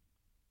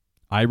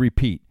 I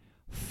repeat,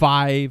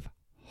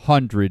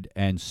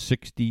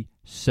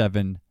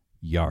 567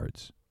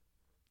 yards.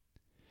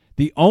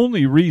 The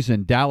only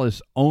reason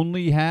Dallas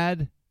only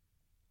had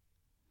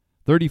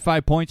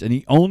 35 points and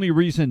the only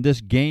reason this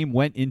game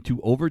went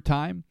into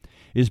overtime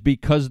is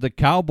because the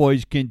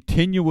Cowboys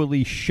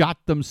continually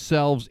shot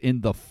themselves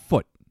in the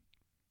foot.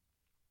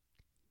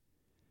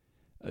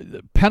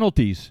 The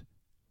penalties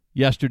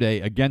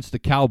yesterday against the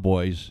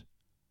Cowboys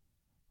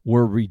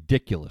were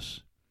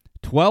ridiculous.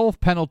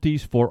 12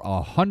 penalties for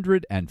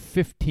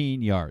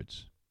 115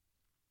 yards.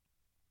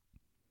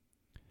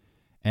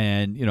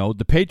 And,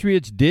 the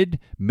Patriots did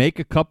make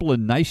a couple of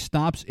nice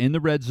stops in the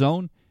red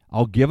zone.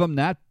 I'll give them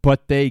that.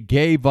 But they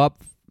gave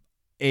up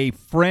a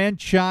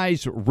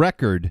franchise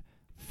record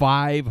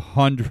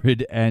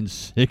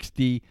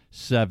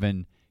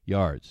 567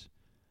 yards.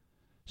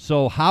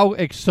 So how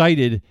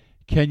excited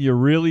can you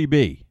really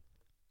be?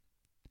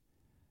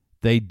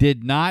 They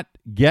did not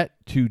get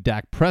to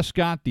Dak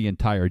Prescott the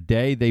entire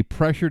day. They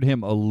pressured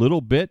him a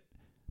little bit,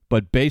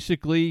 but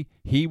basically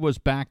he was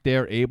back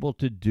there able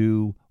to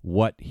do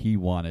what he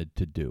wanted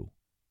to do.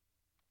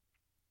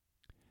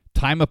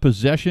 Time of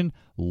possession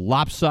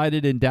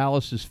lopsided in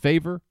Dallas's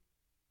favor.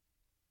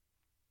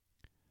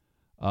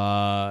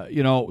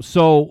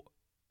 So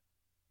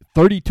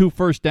 32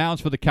 first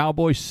downs for the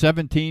Cowboys,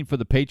 17 for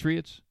the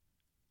Patriots.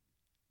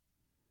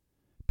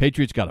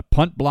 Patriots got a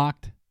punt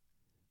blocked.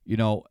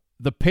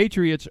 The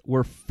Patriots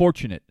were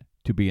fortunate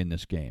to be in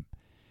this game.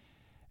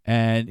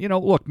 And,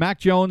 look, Mac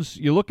Jones,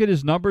 you look at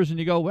his numbers and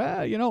you go,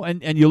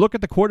 and you look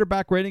at the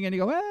quarterback rating and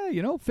you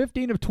go,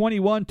 15 of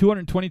 21,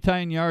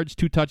 229 yards,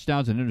 2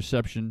 touchdowns, and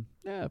interception.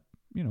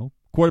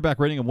 Quarterback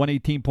rating of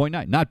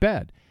 118.9. Not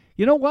bad.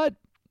 You know what?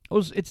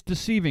 It's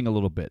deceiving a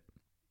little bit.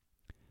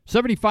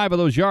 75 of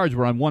those yards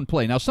were on one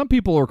play. Now, some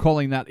people are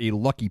calling that a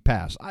lucky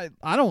pass. I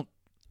don't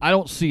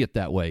see it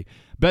that way.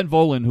 Ben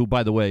Volin, who,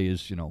 by the way,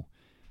 is,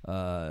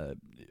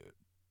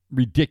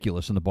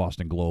 ridiculous in the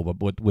Boston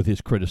Globe with his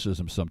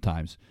criticism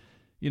sometimes.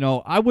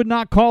 I would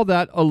not call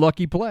that a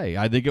lucky play.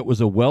 I think it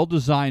was a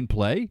well-designed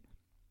play.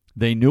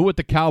 They knew what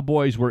the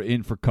Cowboys were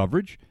in for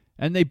coverage,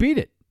 and they beat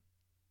it.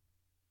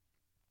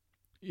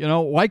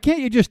 Why can't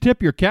you just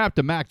tip your cap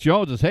to Mac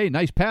Jones and say, hey,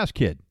 nice pass,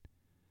 kid?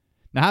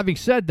 Now, having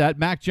said that,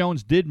 Mac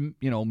Jones did,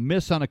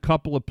 miss on a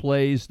couple of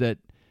plays that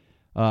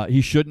he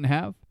shouldn't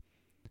have.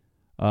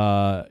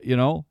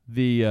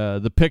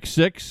 The pick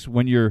six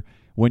when you're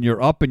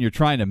up and you're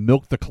trying to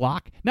milk the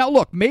clock. Now,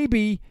 look,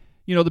 maybe,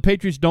 the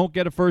Patriots don't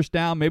get a first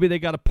down. Maybe they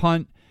got a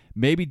punt.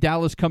 Maybe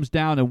Dallas comes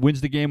down and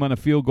wins the game on a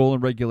field goal in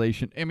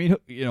regulation. I mean,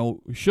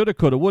 shoulda,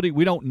 coulda, woulda.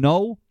 We don't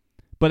know,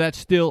 but that's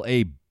still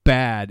a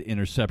bad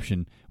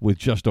interception with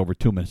just over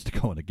 2 minutes to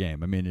go in the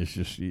game. I mean, it's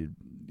just,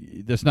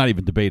 that's not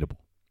even debatable.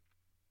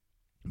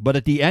 But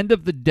at the end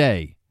of the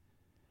day,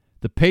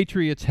 the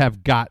Patriots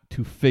have got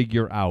to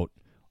figure out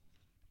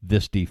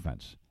this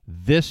defense.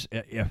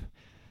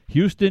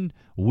 Houston,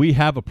 we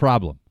have a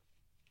problem.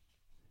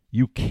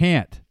 You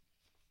can't.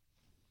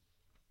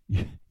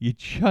 You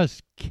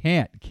just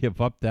can't give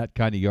up that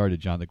kind of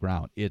yardage on the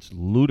ground. It's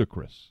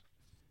ludicrous.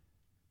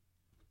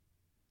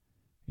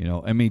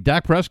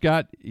 Dak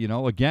Prescott,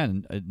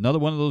 again, another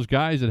one of those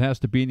guys that has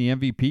to be in the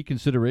MVP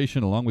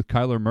consideration along with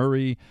Kyler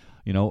Murray,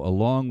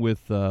 along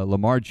with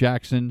Lamar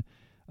Jackson.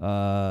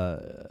 No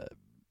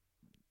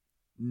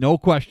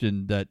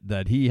question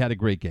that he had a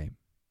great game.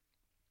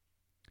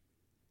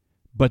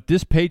 But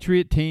this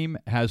Patriot team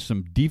has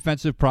some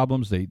defensive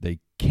problems. They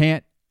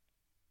can't.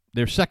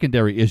 Their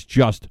secondary is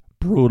just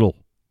brutal.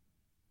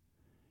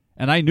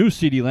 And I knew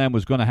CeeDee Lamb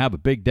was going to have a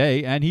big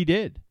day, and he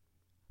did.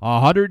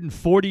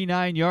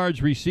 149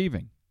 yards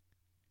receiving.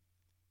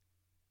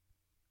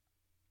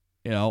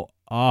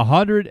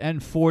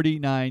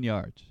 149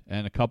 yards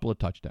and a couple of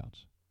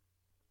touchdowns.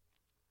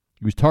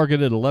 He was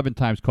targeted 11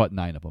 times, caught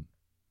 9 of them.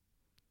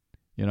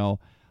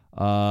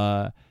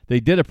 They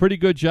did a pretty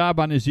good job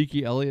on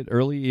Ezekiel Elliott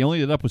early. He only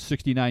ended up with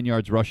 69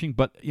 yards rushing.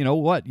 But you know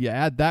what? You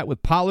add that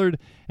with Pollard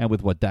and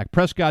with what Dak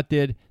Prescott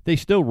did, they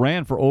still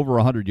ran for over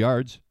 100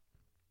 yards.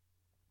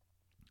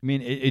 I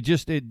mean,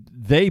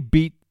 they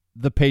beat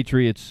the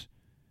Patriots'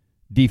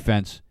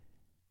 defense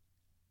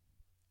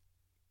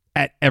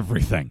at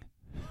everything.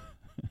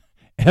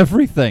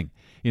 Everything.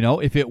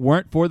 If it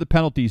weren't for the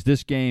penalties,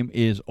 this game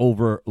is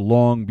over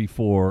long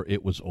before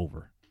it was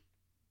over.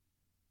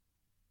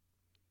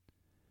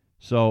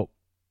 So,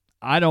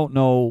 I don't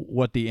know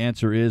what the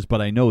answer is,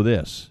 but I know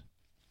this.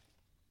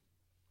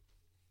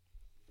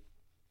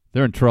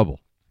 They're in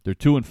trouble. They're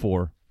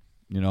 2-4,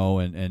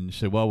 and you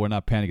say, well, we're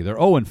not panicking. They're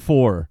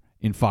 0-4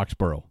 in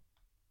Foxborough.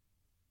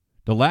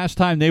 The last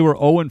time they were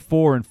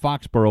 0-4 in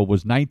Foxborough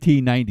was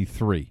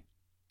 1993.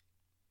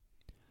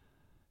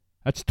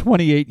 That's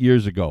 28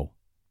 years ago.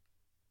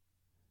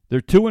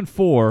 They're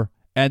 2-4,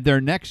 and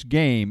their next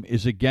game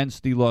is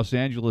against the Los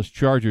Angeles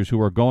Chargers,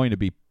 who are going to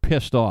be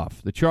pissed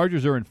off. The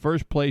Chargers are in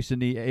first place in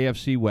the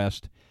AFC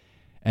West,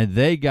 and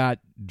they got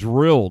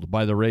drilled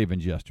by the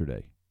Ravens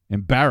yesterday.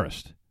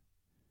 Embarrassed.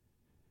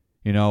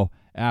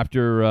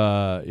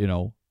 After,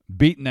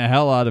 beating the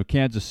hell out of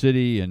Kansas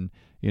City and,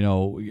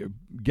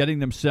 getting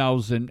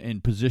themselves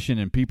in position,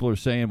 and people are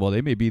saying, well,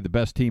 they may be the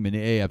best team in the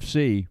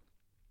AFC,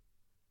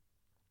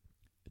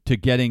 to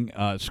getting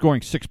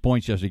scoring 6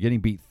 points yesterday, getting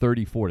beat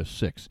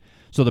 34-6.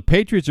 So the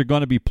Patriots are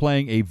going to be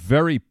playing a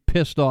very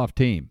pissed off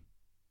team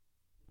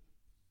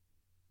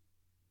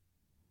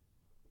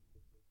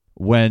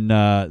when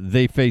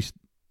they face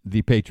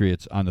the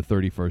Patriots on the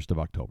 31st of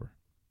October.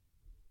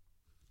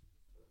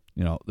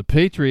 The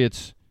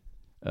Patriots,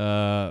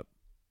 are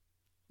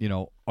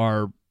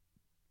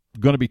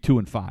going to be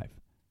 2-5.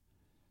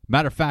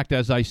 Matter of fact,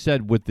 as I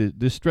said, with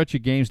this stretch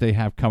of games they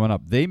have coming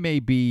up, they may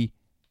be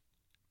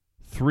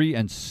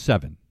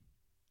 3-7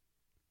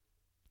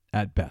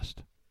 at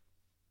best,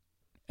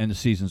 and the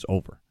season's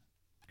over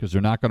because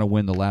they're not going to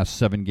win the last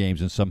 7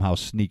 games and somehow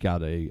sneak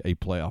out a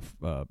playoff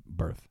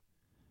berth.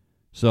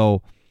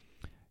 So,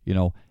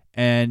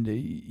 and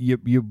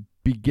you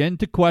begin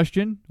to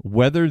question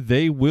whether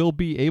they will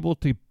be able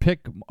to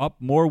pick up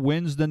more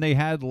wins than they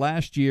had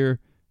last year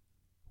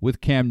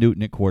with Cam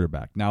Newton at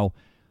quarterback. Now,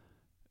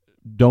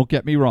 don't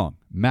get me wrong.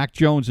 Mac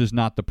Jones is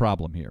not the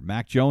problem here.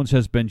 Mac Jones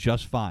has been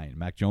just fine.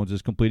 Mac Jones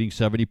is completing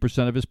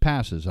 70% of his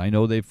passes. I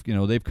know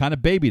they've kind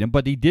of babied him,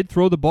 but he did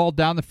throw the ball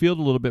down the field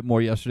a little bit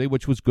more yesterday,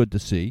 which was good to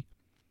see.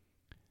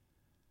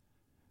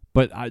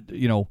 But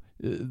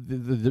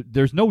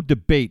there's no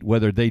debate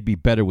whether they'd be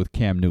better with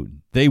Cam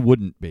Newton. They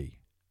wouldn't be.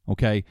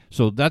 Okay?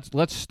 So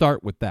let's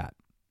start with that.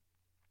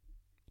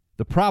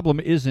 The problem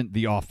isn't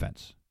the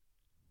offense.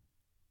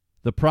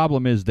 The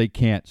problem is they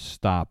can't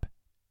stop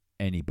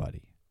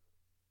anybody.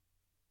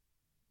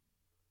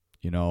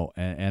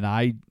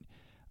 And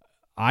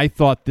I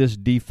thought this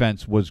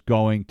defense was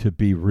going to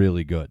be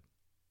really good.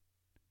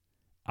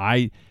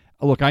 I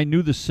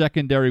knew the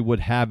secondary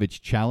would have its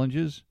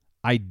challenges.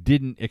 I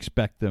didn't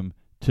expect them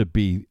to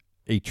be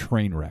a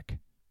train wreck.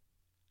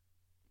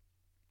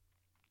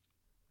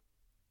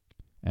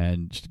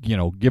 And,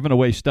 giving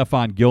away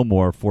Stephon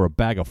Gilmore for a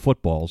bag of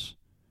footballs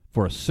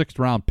for a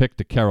 6th-round pick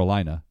to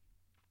Carolina,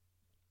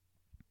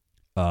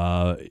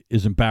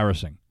 is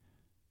embarrassing.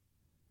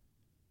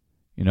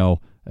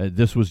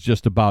 This was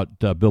just about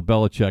Bill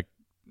Belichick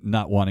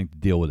not wanting to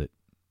deal with it.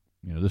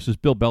 This is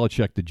Bill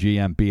Belichick, the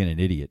GM, being an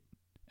idiot.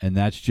 And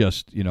that's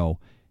just,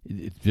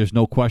 there's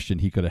no question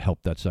he could have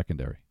helped that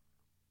secondary.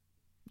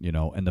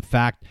 And the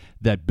fact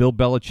that Bill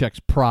Belichick's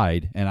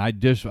pride, and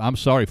I'm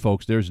sorry,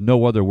 folks, there's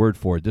no other word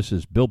for it. This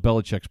is Bill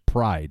Belichick's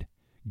pride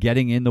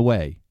getting in the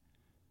way.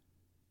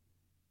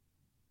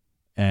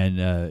 And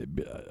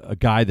a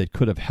guy that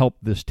could have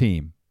helped this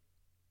team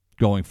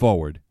going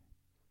forward,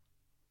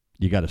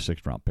 you got a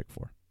 6th-round pick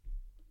for.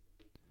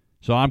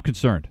 So I'm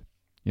concerned,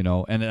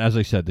 And as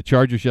I said, the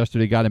Chargers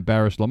yesterday got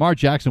embarrassed. Lamar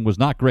Jackson was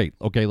not great.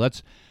 Okay,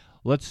 let's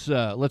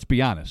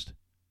be honest.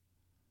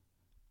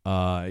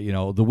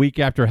 The week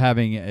after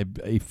having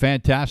a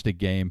fantastic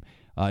game,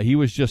 he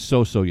was just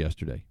so-so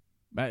yesterday.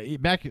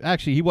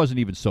 Actually, he wasn't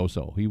even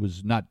so-so. He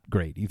was not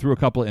great. He threw a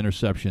couple of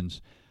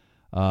interceptions.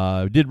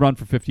 Did run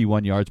for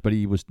 51 yards, but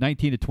he was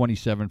 19 to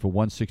 27 for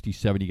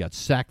 167. He got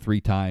sacked 3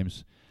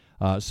 times.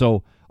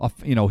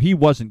 He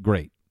wasn't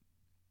great.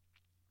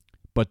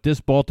 But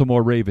this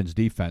Baltimore Ravens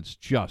defense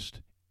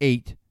just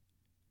ate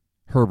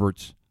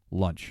Herbert's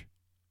lunch.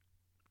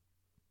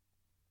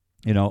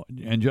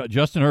 And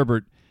Justin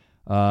Herbert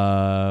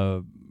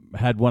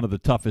had one of the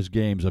toughest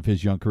games of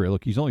his young career.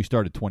 Look, he's only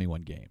started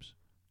 21 games.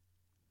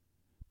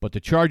 But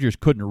the Chargers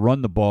couldn't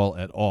run the ball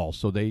at all.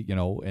 So they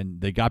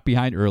got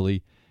behind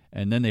early,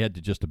 and then they had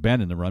to just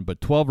abandon the run.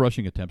 But 12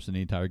 rushing attempts in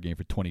the entire game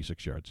for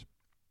 26 yards.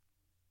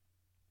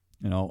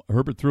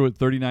 Herbert threw it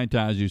 39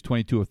 times. He was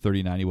 22 of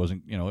 39. He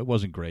wasn't, it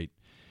wasn't great.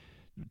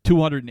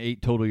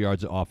 208 total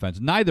yards of offense.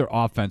 Neither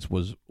offense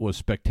was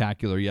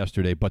spectacular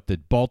yesterday, but the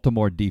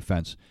Baltimore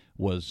defense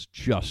was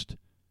just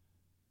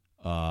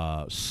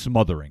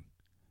smothering.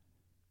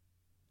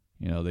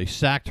 They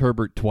sacked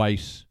Herbert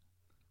twice,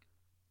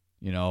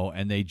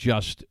 and they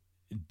just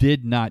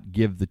did not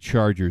give the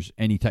Chargers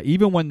any time.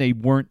 Even when they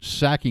weren't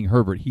sacking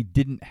Herbert, he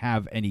didn't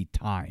have any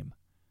time.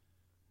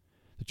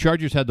 The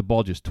Chargers had the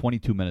ball just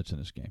 22 minutes in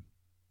this game.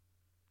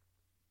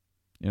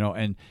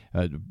 And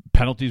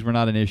penalties were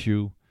not an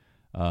issue,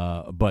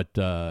 but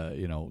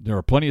there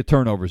were plenty of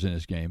turnovers in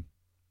this game.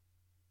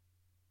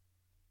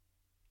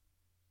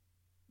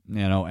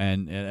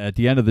 And at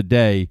the end of the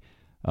day,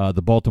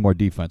 the Baltimore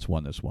defense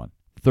won this one,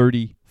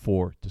 34-6.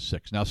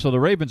 Now, so the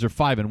Ravens are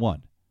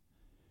 5-1,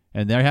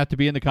 and they have to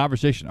be in the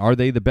conversation. Are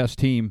they the best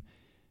team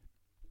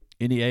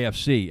in the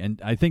AFC?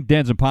 And I think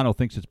Dan Zampano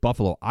thinks it's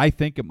Buffalo. I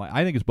think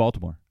it's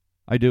Baltimore.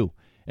 I do.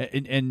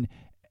 And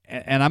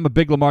I'm a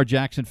big Lamar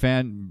Jackson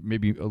fan.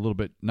 Maybe a little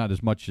bit, not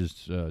as much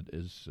as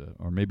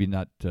or maybe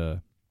not.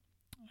 Dan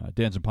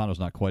Zampano's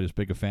not quite as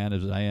big a fan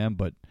as I am,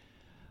 but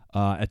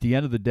at the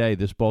end of the day,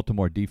 this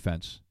Baltimore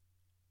defense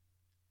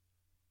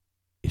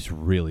is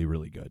really,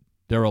 really good.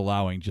 They're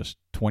allowing just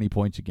 20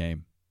 points a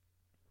game.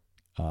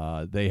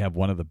 They have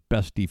one of the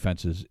best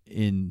defenses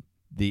in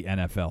the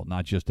NFL,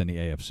 not just in the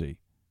AFC.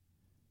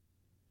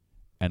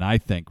 And I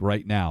think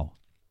right now,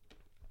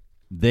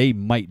 they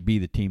might be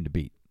the team to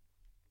beat.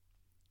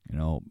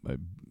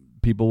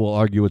 People will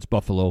argue it's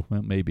Buffalo.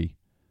 Well, maybe.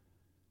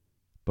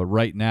 But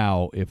right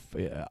now, if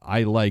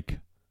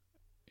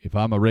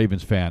I'm a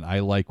Ravens fan, I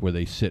like where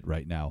they sit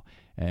right now.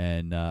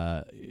 And,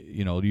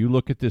 you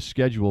look at this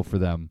schedule for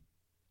them,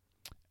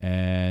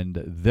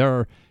 and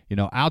they're,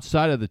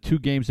 outside of the 2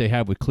 games they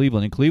have with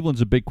Cleveland, and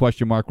Cleveland's a big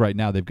question mark right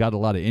now. They've got a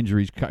lot of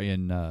injuries.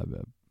 Baker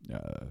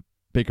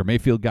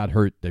Mayfield got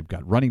hurt. They've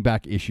got running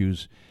back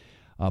issues.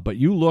 But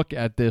you look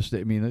at this,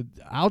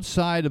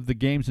 outside of the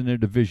games in their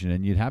division,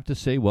 and you'd have to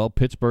say, well,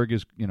 Pittsburgh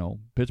is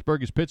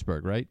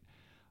Pittsburgh, right?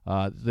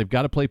 They've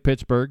got to play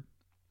Pittsburgh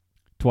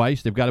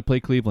twice. They've got to play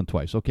Cleveland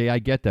twice. Okay, I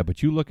get that.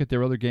 But you look at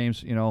their other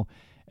games,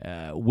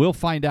 we'll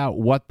find out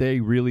what they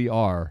really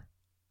are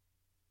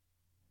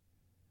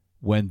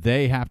when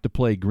they have to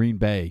play Green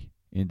Bay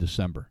in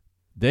December.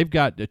 They've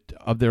got,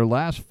 of their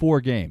last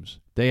 4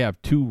 games, they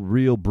have 2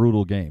 real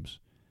brutal games,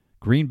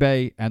 Green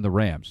Bay and the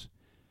Rams.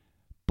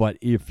 But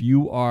if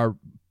you are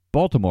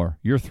Baltimore,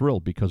 you're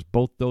thrilled because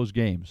both those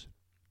games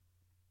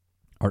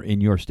are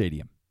in your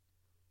stadium.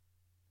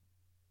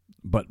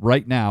 But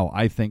right now,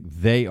 I think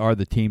they are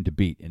the team to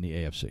beat in the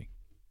AFC.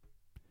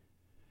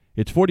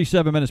 It's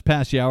 47 minutes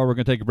past the hour. We're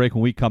going to take a break.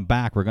 When we come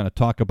back, we're going to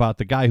talk about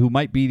the guy who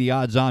might be the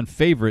odds-on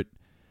favorite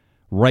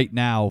right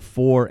now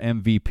for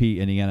MVP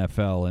in the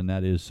NFL, and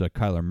that is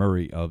Kyler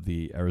Murray of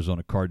the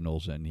Arizona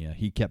Cardinals, and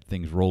he kept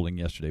things rolling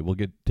yesterday. We'll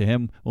get to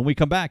him when we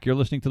come back. You're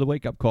listening to the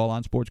Wake Up Call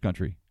on Sports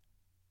Country.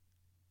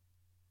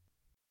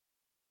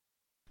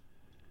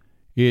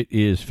 It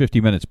is 50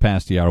 minutes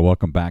past the hour.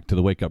 Welcome back to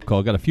the Wake Up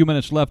Call. Got a few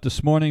minutes left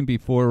this morning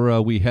before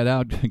we head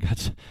out.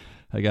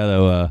 I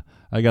got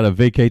to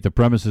vacate the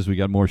premises. We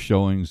got more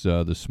showings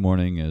this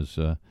morning as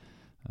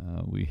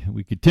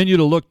we continue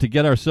to look to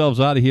get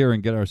ourselves out of here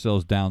and get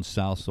ourselves down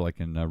south so I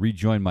can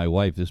rejoin my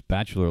wife. This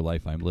bachelor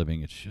life I'm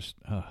living, it's just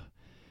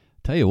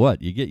tell you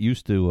what, you get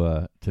used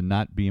to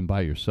not being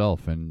by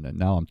yourself, and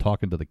now I'm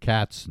talking to the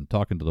cats and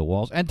talking to the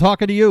walls and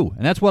talking to you,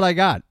 and that's what I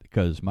got.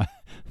 because my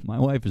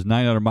wife is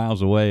 900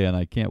 miles away, and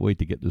I can't wait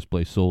to get this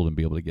place sold and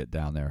be able to get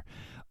down there.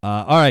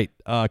 All right,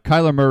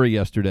 Kyler Murray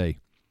yesterday,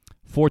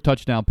 4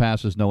 touchdown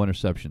passes, no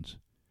interceptions.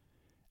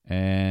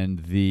 And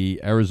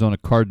the Arizona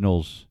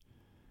Cardinals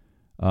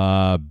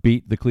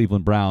beat the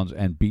Cleveland Browns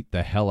and beat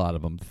the hell out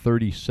of them,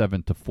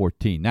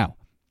 37-14. Now,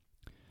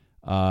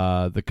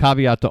 the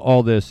caveat to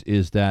all this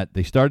is that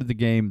they started the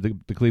game,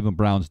 the Cleveland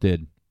Browns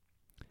did.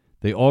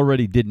 They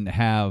already didn't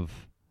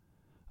have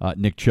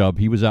Nick Chubb.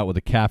 He was out with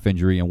a calf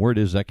injury, and word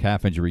is that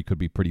calf injury could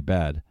be pretty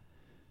bad.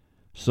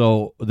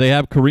 So they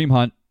have Kareem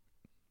Hunt.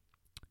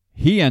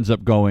 He ends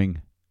up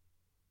going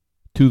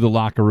to the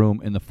locker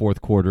room in the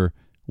fourth quarter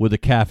with a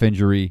calf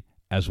injury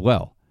as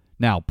well.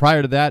 Now,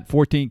 prior to that,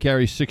 14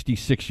 carries,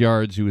 66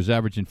 yards. He was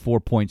averaging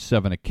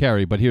 4.7 a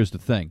carry. But here's the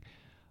thing.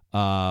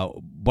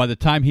 By the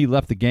time he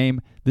left the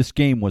game, this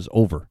game was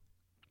over.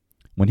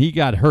 When he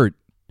got hurt,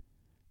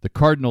 the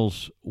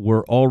Cardinals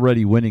were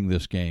already winning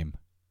this game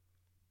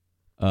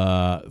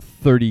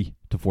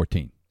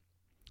 30-14.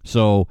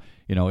 So,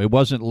 it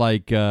wasn't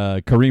like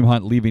Kareem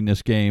Hunt leaving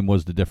this game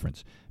was the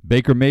difference.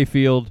 Baker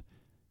Mayfield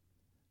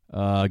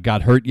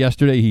got hurt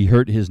yesterday. He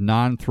hurt his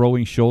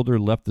non-throwing shoulder,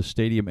 left the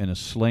stadium in a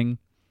sling.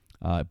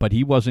 But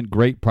he wasn't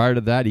great prior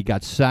to that. He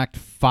got sacked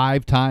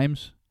 5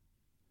 times,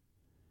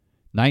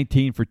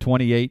 19 for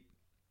 28,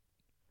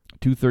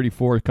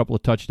 234, a couple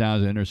of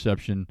touchdowns, an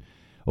interception.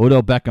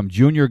 Odell Beckham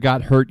Jr.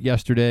 got hurt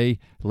yesterday,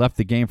 left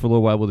the game for a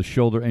little while with a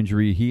shoulder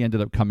injury. He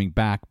ended up coming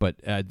back. But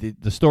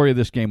the story of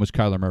this game was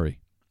Kyler Murray.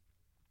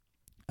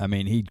 I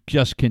mean, he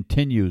just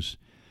continues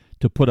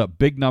to put up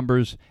big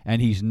numbers,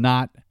 and he's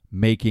not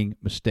making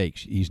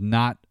mistakes. He's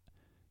not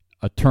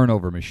a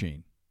turnover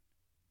machine.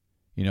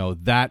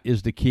 That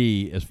is the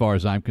key as far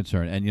as I'm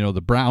concerned. And,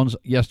 the Browns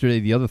yesterday,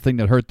 the other thing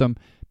that hurt them,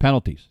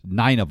 penalties,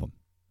 9 of them,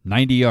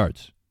 90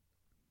 yards.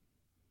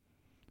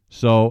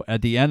 So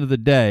at the end of the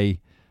day,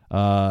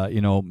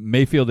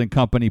 Mayfield and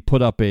company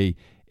put up a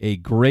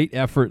great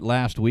effort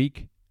last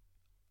week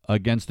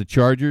against the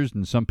Chargers,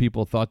 and some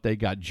people thought they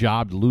got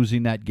jobbed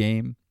losing that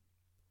game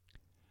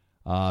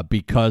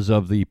because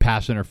of the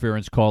pass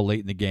interference call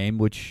late in the game,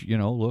 which,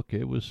 look,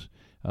 it was,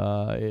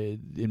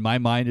 in my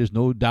mind, there's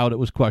no doubt it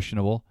was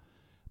questionable.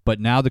 But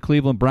now the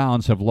Cleveland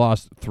Browns have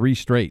lost 3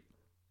 straight.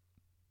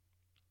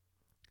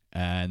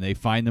 And they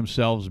find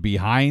themselves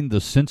behind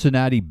the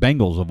Cincinnati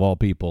Bengals, of all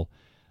people,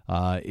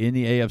 in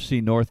the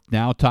AFC North,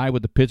 now tied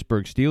with the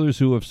Pittsburgh Steelers,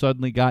 who have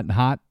suddenly gotten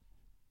hot.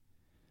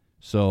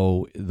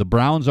 So the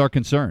Browns are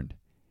concerned,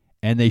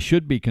 and they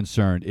should be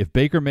concerned. If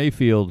Baker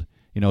Mayfield,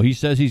 he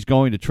says he's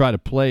going to try to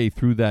play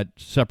through that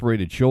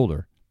separated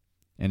shoulder,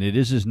 and it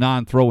is his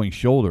non-throwing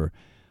shoulder.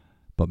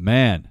 But,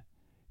 man,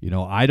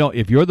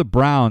 if you're the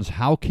Browns,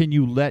 how can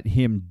you let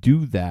him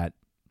do that?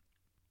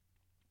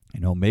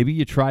 Maybe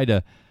you try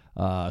to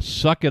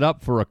suck it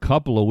up for a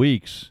couple of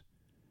weeks.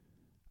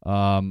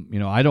 I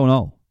don't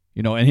know.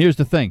 And here's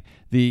the thing.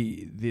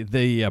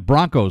 The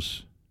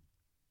Broncos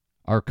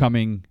are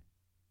coming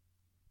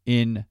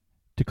in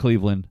to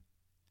Cleveland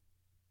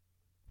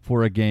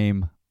for a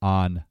game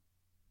on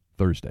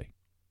Thursday.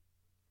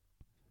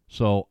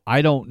 So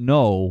I don't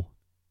know,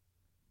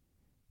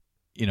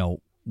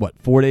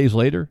 4 days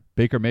later,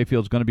 Baker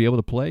Mayfield's going to be able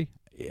to play?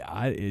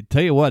 I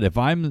tell you what, if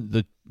I'm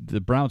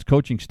the Browns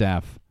coaching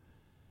staff,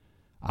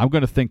 I'm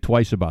going to think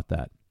twice about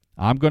that.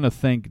 I'm going to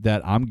think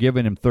that I'm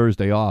giving him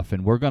Thursday off,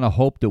 and we're going to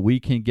hope that we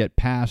can get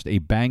past a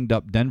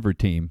banged-up Denver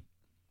team,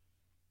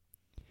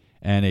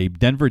 and a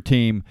Denver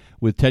team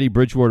with Teddy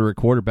Bridgewater at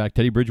quarterback.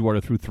 Teddy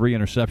Bridgewater threw 3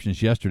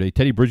 interceptions yesterday.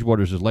 Teddy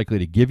Bridgewater is as likely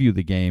to give you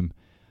the game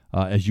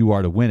as you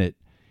are to win it.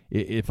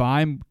 If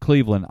I'm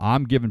Cleveland,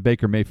 I'm giving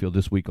Baker Mayfield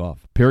this week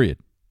off, period.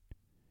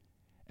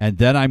 And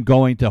then I'm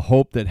going to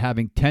hope that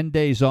having 10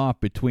 days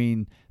off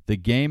between the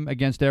game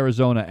against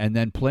Arizona and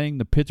then playing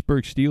the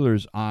Pittsburgh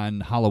Steelers on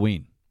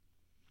Halloween,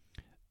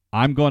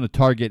 I'm going to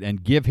target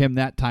and give him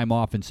that time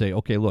off and say,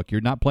 okay, look, you're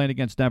not playing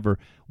against Denver.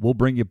 We'll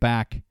bring you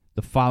back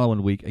the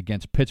following week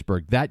against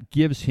Pittsburgh. That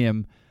gives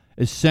him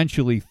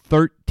essentially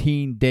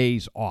 13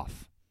 days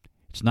off.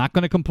 It's not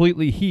going to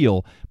completely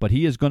heal, but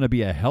he is going to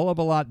be a hell of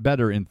a lot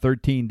better in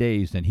 13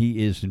 days than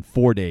he is in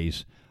 4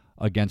 days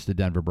against the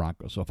Denver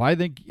Broncos. So I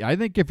think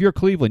if you're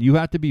Cleveland, you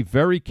have to be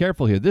very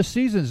careful here. This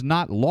season's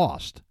not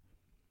lost,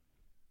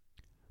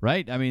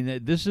 right? I mean,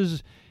 this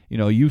is,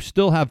 you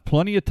still have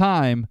plenty of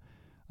time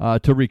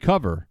to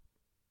recover,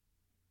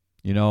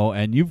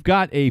 and you've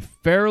got a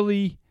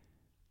fairly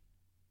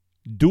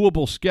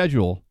doable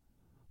schedule.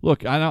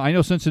 Look, I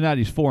know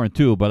Cincinnati's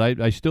 4-2, but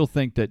I still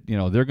think that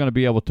they're going to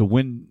be able to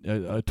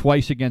win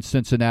twice against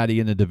Cincinnati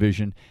in the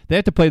division. They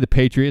have to play the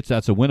Patriots.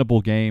 That's a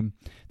winnable game.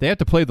 They have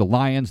to play the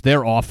Lions.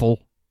 They're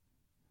awful.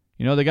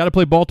 They got to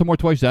play Baltimore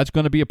twice. That's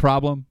going to be a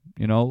problem.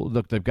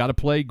 Look, they've got to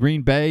play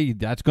Green Bay.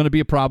 That's going to be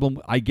a problem.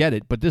 I get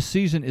it. But this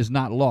season is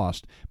not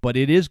lost. But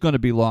it is going to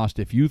be lost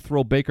if you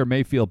throw Baker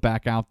Mayfield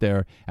back out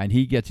there and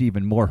he gets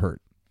even more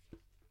hurt.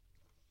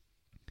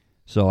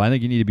 So I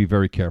think you need to be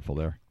very careful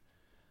there.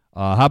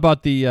 How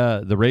about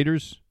the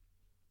Raiders?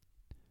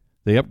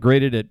 They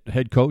upgraded at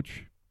head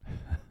coach.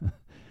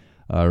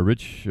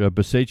 Rich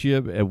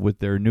Bisaccia with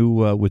their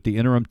new with the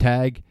interim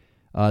tag,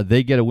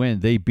 they get a win.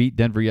 They beat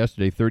Denver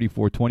yesterday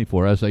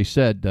 34-24. As I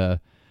said,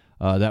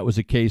 that was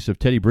a case of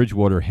Teddy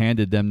Bridgewater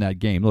handed them that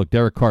game. Look,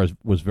 Derek Carr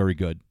was very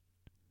good.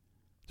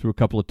 Threw a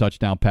couple of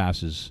touchdown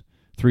passes,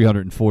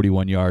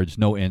 341 yards,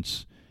 no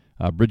ints.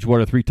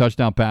 Bridgewater 3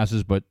 touchdown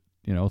passes, but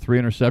 3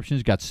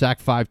 interceptions. Got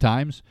sacked 5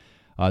 times.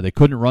 They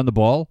couldn't run the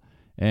ball,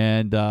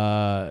 and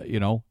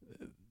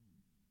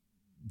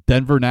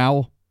Denver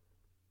now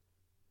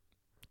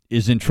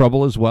is in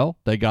trouble as well.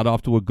 They got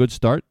off to a good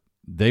start.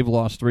 They've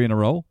lost 3 in a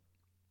row,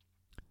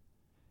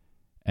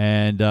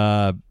 and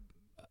the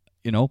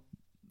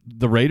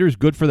Raiders,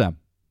 good for them.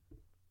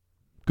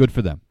 Good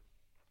for them.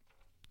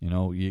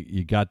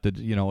 You got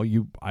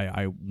the,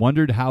 I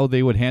wondered how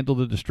they would handle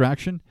the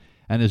distraction.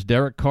 And as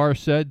Derek Carr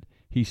said,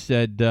 he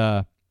said,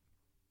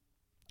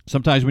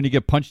 sometimes when you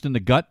get punched in the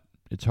gut,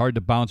 it's hard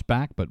to bounce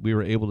back, but we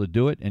were able to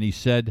do it. And he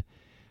said,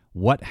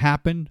 what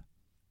happened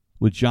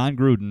with John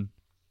Gruden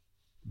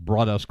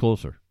brought us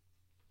closer.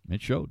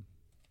 It showed.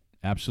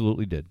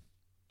 Absolutely did.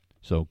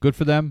 So good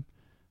for them.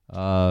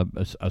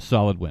 A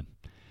solid win.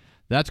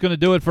 That's going to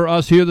do it for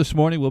us here this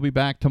morning. We'll be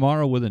back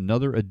tomorrow with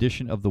another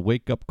edition of the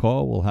Wake Up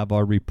Call. We'll have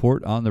our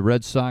report on the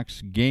Red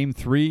Sox Game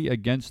 3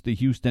 against the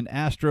Houston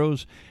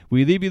Astros.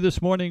 We leave you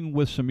this morning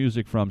with some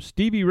music from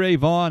Stevie Ray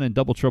Vaughan and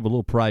Double Trouble,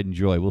 Little Pride and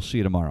Joy. We'll see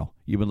you tomorrow.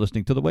 You've been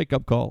listening to the Wake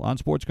Up Call on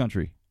Sports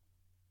Country.